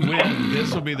 If we win,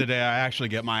 this will be the day I actually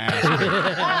get my ass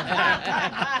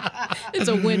kicked. It's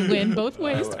a win-win both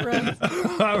ways, bro.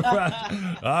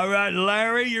 All right,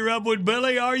 Larry, you're up with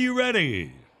Billy. Are you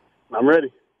ready? I'm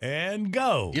ready. And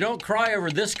go. You don't cry over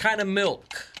this kind of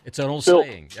milk. It's an old Milk.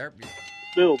 saying.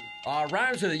 Build.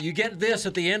 Rhymes with it. You get this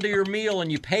at the end of your meal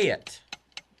and you pay it.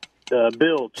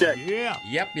 Bill. Check. Yeah.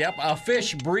 Yep. A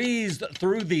fish breezed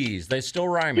through these. They still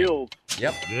rhyming. Build.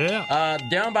 Yep. Yeah.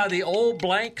 Down by the old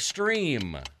blank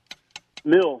stream.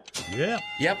 Mill. Yeah.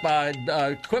 Yep.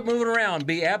 Quit moving around.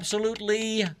 Be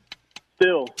absolutely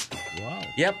Still. Wow.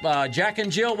 Yep. Jack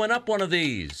and Jill went up one of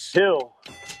these. Hill.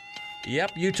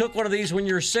 Yep. You took one of these when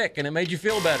you were sick and it made you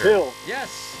feel better. Hill.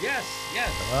 Yes.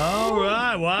 All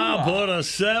right. Wow. Put a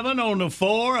 7 on the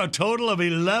 4. A total of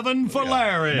 11 for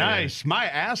Larry. Nice. My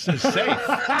ass is safe.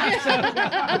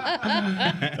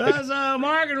 That's,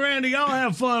 Mark and Randy, y'all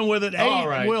have fun with it.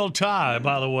 8 will tie,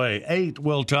 by the way. 8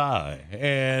 will tie.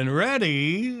 And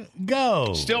ready,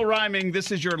 go. Still rhyming.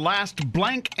 This is your last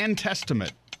blank and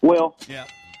testament. Will. Yeah.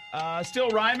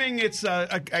 Still rhyming. It's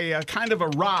a kind of a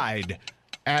ride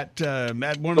at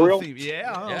one of the themes.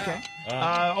 Yeah. Okay.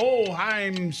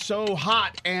 I'm so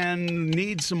hot and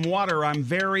need some water. I'm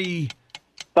very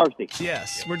thirsty.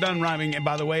 Yes. We're done rhyming,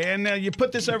 by the way. And you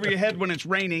put this over your head when it's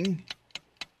raining.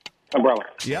 Umbrella.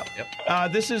 Yep.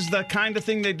 This is the kind of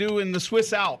thing they do in the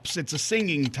Swiss Alps. It's a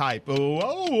singing type.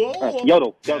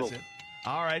 Yodel. That's it.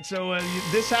 All right, so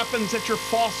this happens at your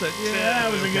faucet. Yeah,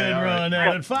 that was a good run there.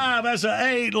 At 5, that's an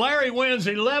 8. Larry wins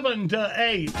 11-8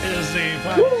 is the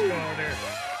final score there.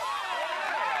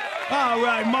 All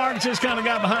right, Mark just kind of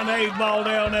got behind the 8 ball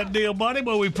there on that deal, buddy,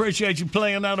 but we appreciate you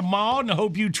playing out of Maud, and I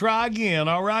hope you try again.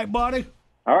 All right, buddy?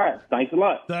 All right, thanks a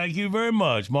lot. Thank you very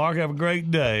much, Mark. Have a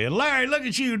great day. And Larry, look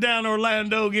at you down in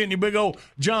Orlando getting your big old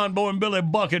John Boy and Billy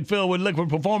bucket filled with Liquid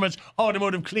Performance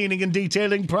automotive cleaning and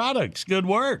detailing products. Good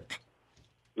work.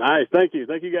 Nice. Thank you.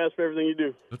 Thank you guys for everything you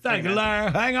do. Thank you,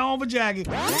 Larry. Hang on for Jackie.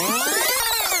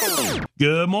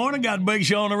 Good morning. Got Big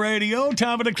Show on the radio.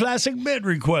 Time for the classic bit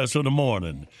request of the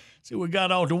morning. See what we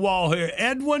got off the wall here.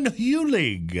 Edwin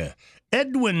Hewlig.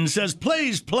 Edwin says,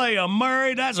 please play a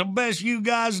Murray. That's the best you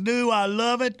guys do. I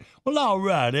love it. Well, all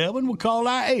right, Edwin. We'll call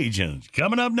our agent.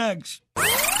 Coming up next.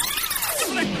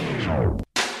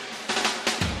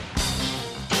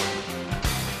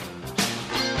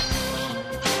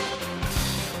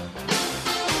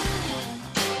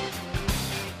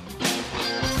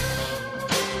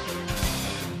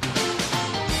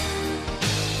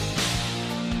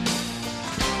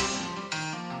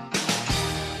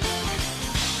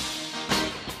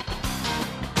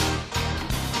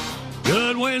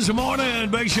 Good Wednesday morning.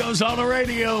 Big Show's on the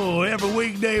radio every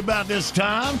weekday about this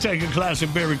time. Take a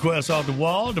classic beer request off the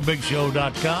wall at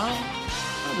thebigshow.com.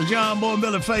 The John Boy and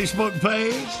Billy Facebook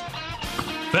page.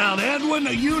 Found Edwin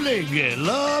Hewlig.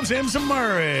 Loves him some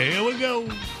Murray. Here we go.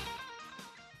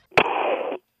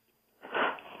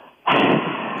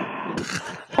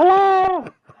 Hello,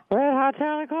 Red Hot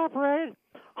Town Incorporated.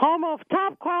 Home of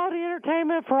top quality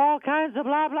entertainment for all kinds of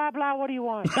blah, blah, blah. What do you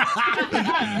want?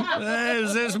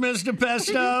 Is this Mr.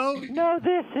 Pesto? No,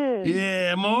 this is.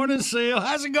 Yeah, morning, Seal.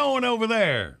 How's it going over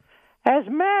there? As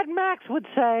Mad Max would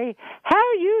say,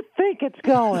 how you think it's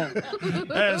going?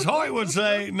 As Hoyt would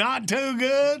say, not too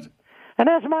good. And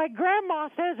as my grandma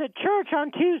says at church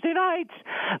on Tuesday nights,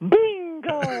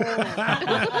 bingo!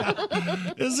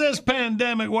 Is this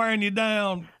pandemic wearing you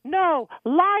down? No,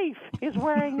 life is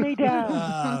wearing me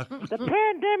down. The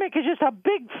pandemic is just a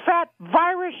big, fat,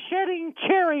 virus-shedding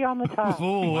cherry on the top.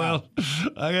 Oh, well,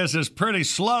 I guess it's pretty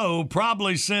slow,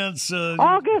 probably since...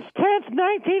 August 10th,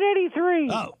 1983.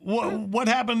 What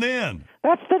happened then?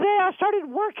 That's the day I started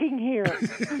working here.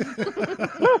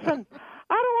 Listen,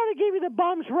 I don't want to give you the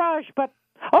bum's rush, but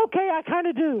okay, I kind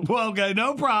of do. Well, okay,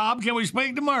 no problem. Can we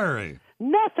speak to Murray?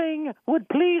 Nothing would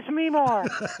please me more.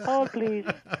 Oh, please.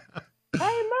 Hey,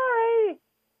 Murray,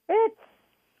 it's...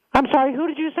 I'm sorry, who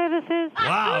did you say this is?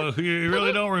 Wow, you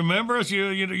really don't remember us?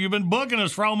 You've been booking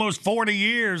us for almost 40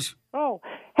 years. Oh,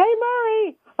 hey,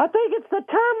 Murray, I think it's the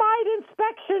termite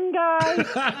inspection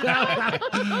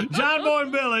guy. John Boy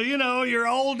and Billy, your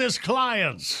oldest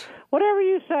clients. Whatever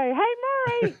you say. Hey,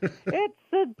 Murray, it's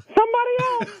somebody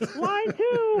else. Line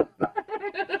 2.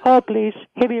 Oh, please.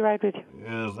 He'll be right with you.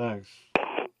 Yeah, thanks.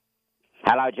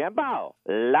 Hello, Jimbo.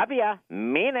 Love ya.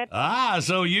 Mean it.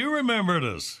 So you remembered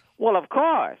us. Well, of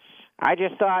course. I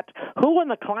just thought, who on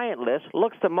the client list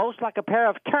looks the most like a pair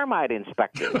of termite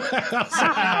inspectors?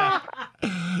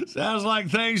 Sounds like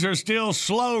things are still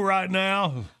slow right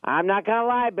now. I'm not going to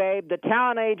lie, babe. The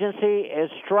talent agency is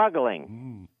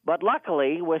struggling. But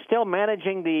luckily, we're still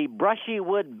managing the Brushy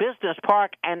Wood Business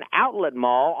Park and Outlet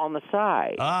Mall on the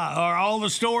side. Are all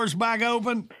the stores back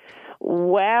open?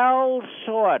 Well,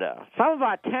 sorta. Some of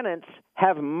our tenants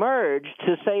have merged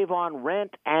to save on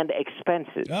rent and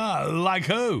expenses. Like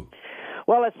who?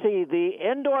 Well, let's see. The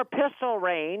indoor pistol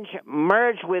range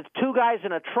merged with Two Guys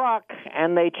in a Truck,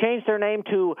 and they changed their name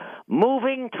to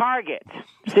Moving Target.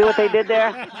 See what they did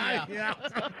there? Yeah.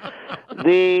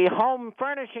 The home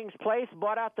furnishings place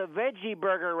bought out the Veggie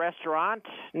Burger restaurant.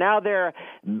 Now they're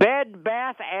Bed,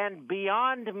 Bath, and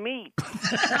Beyond Meat.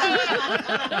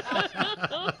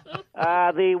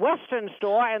 The Western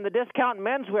store and the discount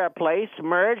menswear place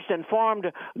merged and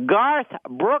formed Garth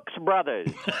Brooks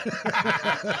Brothers.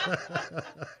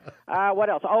 What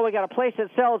else? Oh, we got a place that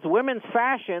sells women's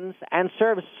fashions and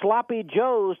serves sloppy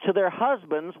joes to their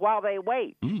husbands while they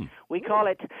wait. We call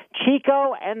it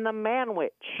Chico and the Manwich.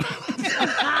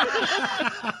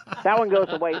 That one goes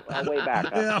way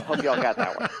back. I hope y'all got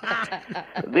that one.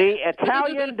 The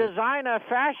Italian designer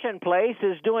fashion place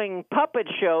is doing puppet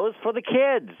shows for the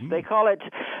kids. They call it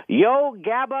Yo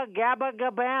Gabba Gabba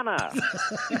Gabbana.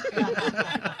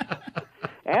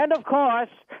 And, of course,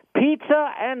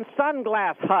 Pizza and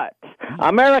Sunglass Hut,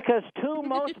 America's two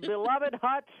most beloved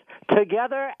huts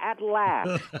together at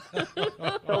last.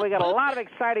 So we got a lot of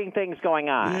exciting things going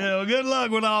on. Yeah, well, good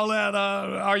luck with all that.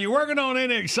 Are you working on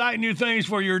any exciting new things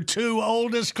for your two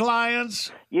oldest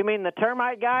clients? You mean the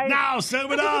termite guys? No,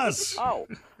 stupid us. Oh,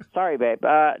 sorry, babe.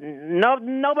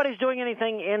 Nobody's doing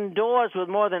anything indoors with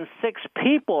more than 6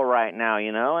 people right now,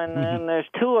 and there's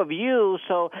 2 of you,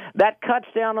 so that cuts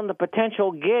down on the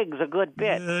potential gigs a good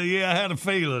bit. Yeah, I had a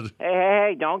feeling.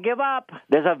 Hey, don't give up.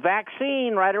 There's a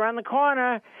vaccine right around the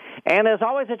corner, and there's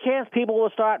always a chance people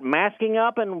will start masking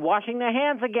up and washing their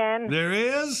hands again. There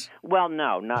is? Well,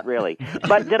 no, not really.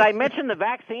 But did I mention the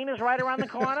vaccine is right around the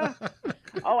corner?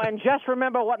 Oh, and just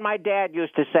remember what my dad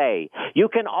used to say. You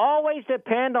can always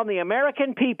depend on the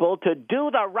American people to do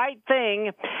the right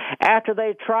thing after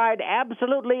they've tried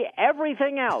absolutely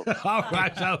everything else. All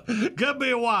right, so could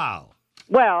be a while.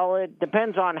 Well, it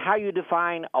depends on how you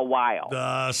define a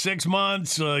while. 6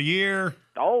 months, a year.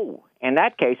 Oh, in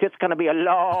that case, it's going to be a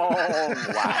long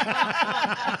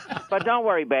while. But don't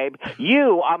worry, babe.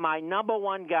 You are my number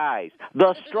one guys.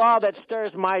 The straw that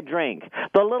stirs my drink.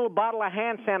 The little bottle of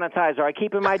hand sanitizer I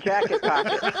keep in my jacket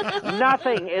pocket.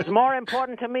 Nothing is more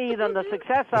important to me than the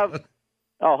success of...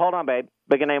 Oh, hold on, babe.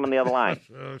 Bigger name on the other line.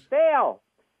 Dale,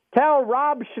 tell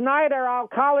Rob Schneider I'll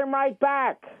call him right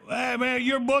back. Hey, man,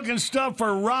 you're booking stuff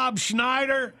for Rob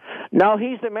Schneider? No,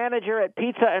 he's the manager at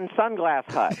Pizza and Sunglass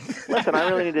Hut. Listen, I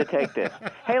really need to take this.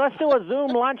 Hey, let's do a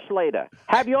Zoom lunch later.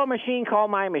 Have your machine call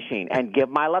my machine. And give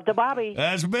my love to Bobby.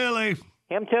 That's Billy.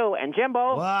 Him too. And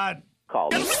Jimbo. What? Call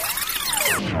me.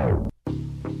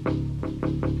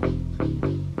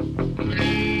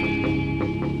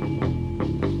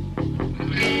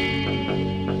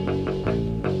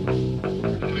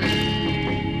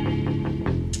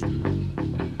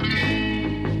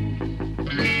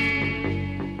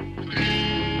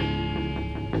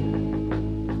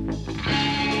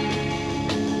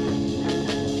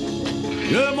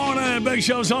 Good morning. Big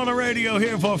Show's on the radio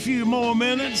here for a few more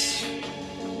minutes.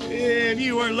 If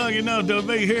you weren't lucky enough to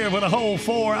be here for the whole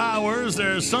 4 hours,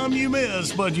 there's some you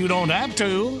missed, but you don't have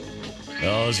to.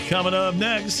 It's coming up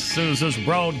next as soon as this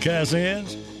broadcast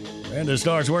ends. Brenda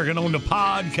starts working on the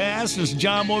podcast. It's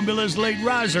John Boy and Billy's Late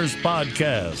Risers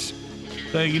podcast.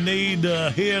 Thing you need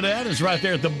to hear that is right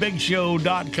there at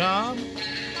thebigshow.com.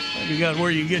 If you got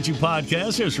where you get your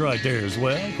podcast, it's right there as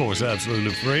well. Of course,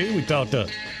 absolutely free. We talked to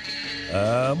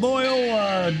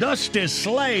Dusty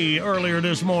Slay earlier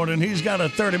this morning. He's got a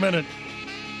 30-minute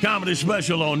comedy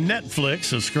special on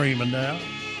Netflix, is screaming now.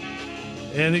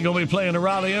 And he's going to be playing the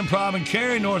Raleigh Improv in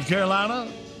Cary, North Carolina,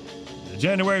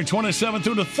 January 27th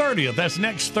through the 30th. That's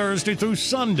next Thursday through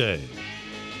Sunday.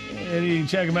 And you can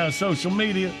check him out on social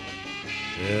media.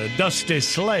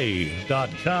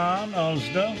 DustySlay.com, all the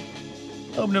stuff.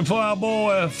 Opening for our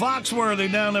boy Foxworthy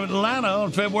down in Atlanta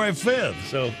on February 5th.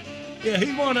 So, yeah,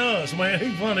 he's one of us, man.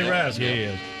 He's funny rascal.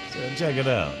 Yeah. So check it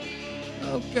out.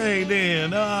 Okay,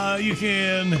 then. You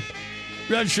can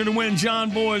register to win John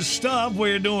Boy's stuff.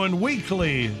 We're doing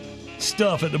weekly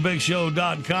stuff at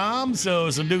thebigshow.com. So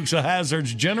it's a Dukes of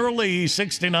Hazzard's General Lee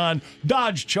 69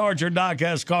 Dodge Charger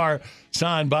diecast car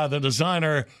signed by the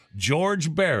designer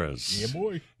George Barris. Yeah,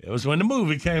 boy. It was when the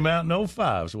movie came out in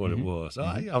 05 is what it was. All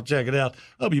right, I'll check it out.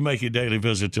 Hope you make your daily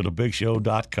visit to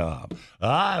thebigshow.com. All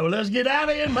right, well, let's get out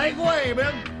of here and make way,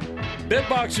 man.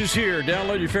 Bitbox is here.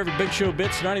 Download your favorite Big Show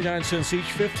bits, 99 cents each,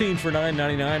 15 for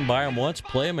 $9.99. Buy them once,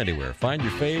 play them anywhere. Find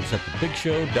your faves at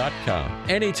thebigshow.com.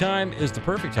 Anytime is the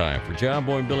perfect time for John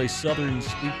Boy and Billy's Southern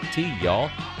Sweet Tea, y'all.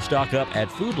 Stock up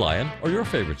at Food Lion or your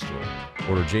favorite store.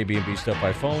 Order JB&B Stuff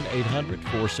by phone,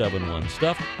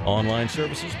 800-471-STUFF. Online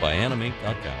services by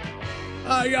animink.com.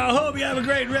 Y'all, hope you have a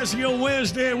great rest of your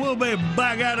Wednesday. We'll be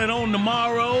back at it on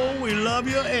tomorrow. We love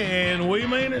you, and we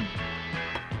mean it.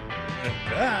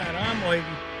 God, I'm waiting.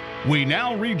 We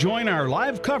now rejoin our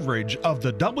live coverage of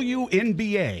the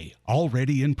WNBA,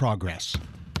 already in progress.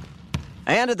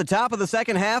 And at the top of the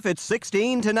second half, it's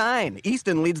 16-9.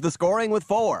 Easton leads the scoring with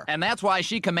 4. And that's why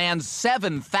she commands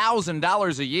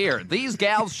 $7,000 a year. These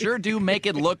gals sure do make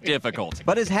it look difficult.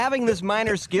 But is having this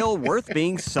minor skill worth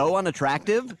being so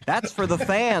unattractive? That's for the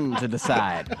fan to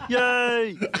decide.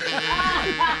 Yay!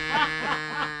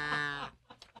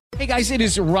 Hey guys, it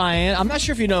is Ryan. I'm not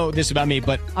sure if you know this about me,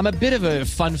 but I'm a bit of a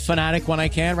fun fanatic when I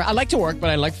can. I like to work,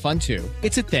 but I like fun too.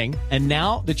 It's a thing. And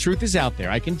now the truth is out there.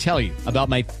 I can tell you about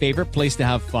my favorite place to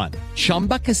have fun.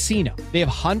 Chumba Casino. They have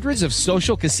hundreds of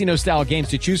social casino style games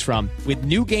to choose from with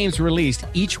new games released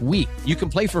each week. You can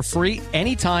play for free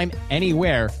anytime,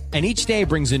 anywhere. And each day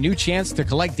brings a new chance to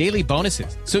collect daily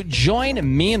bonuses. So join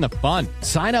me in the fun.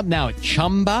 Sign up now at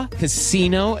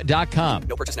ChumbaCasino.com.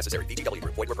 No purchase necessary. VGW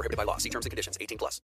Group. Void where prohibited by law. See terms and conditions. 18+.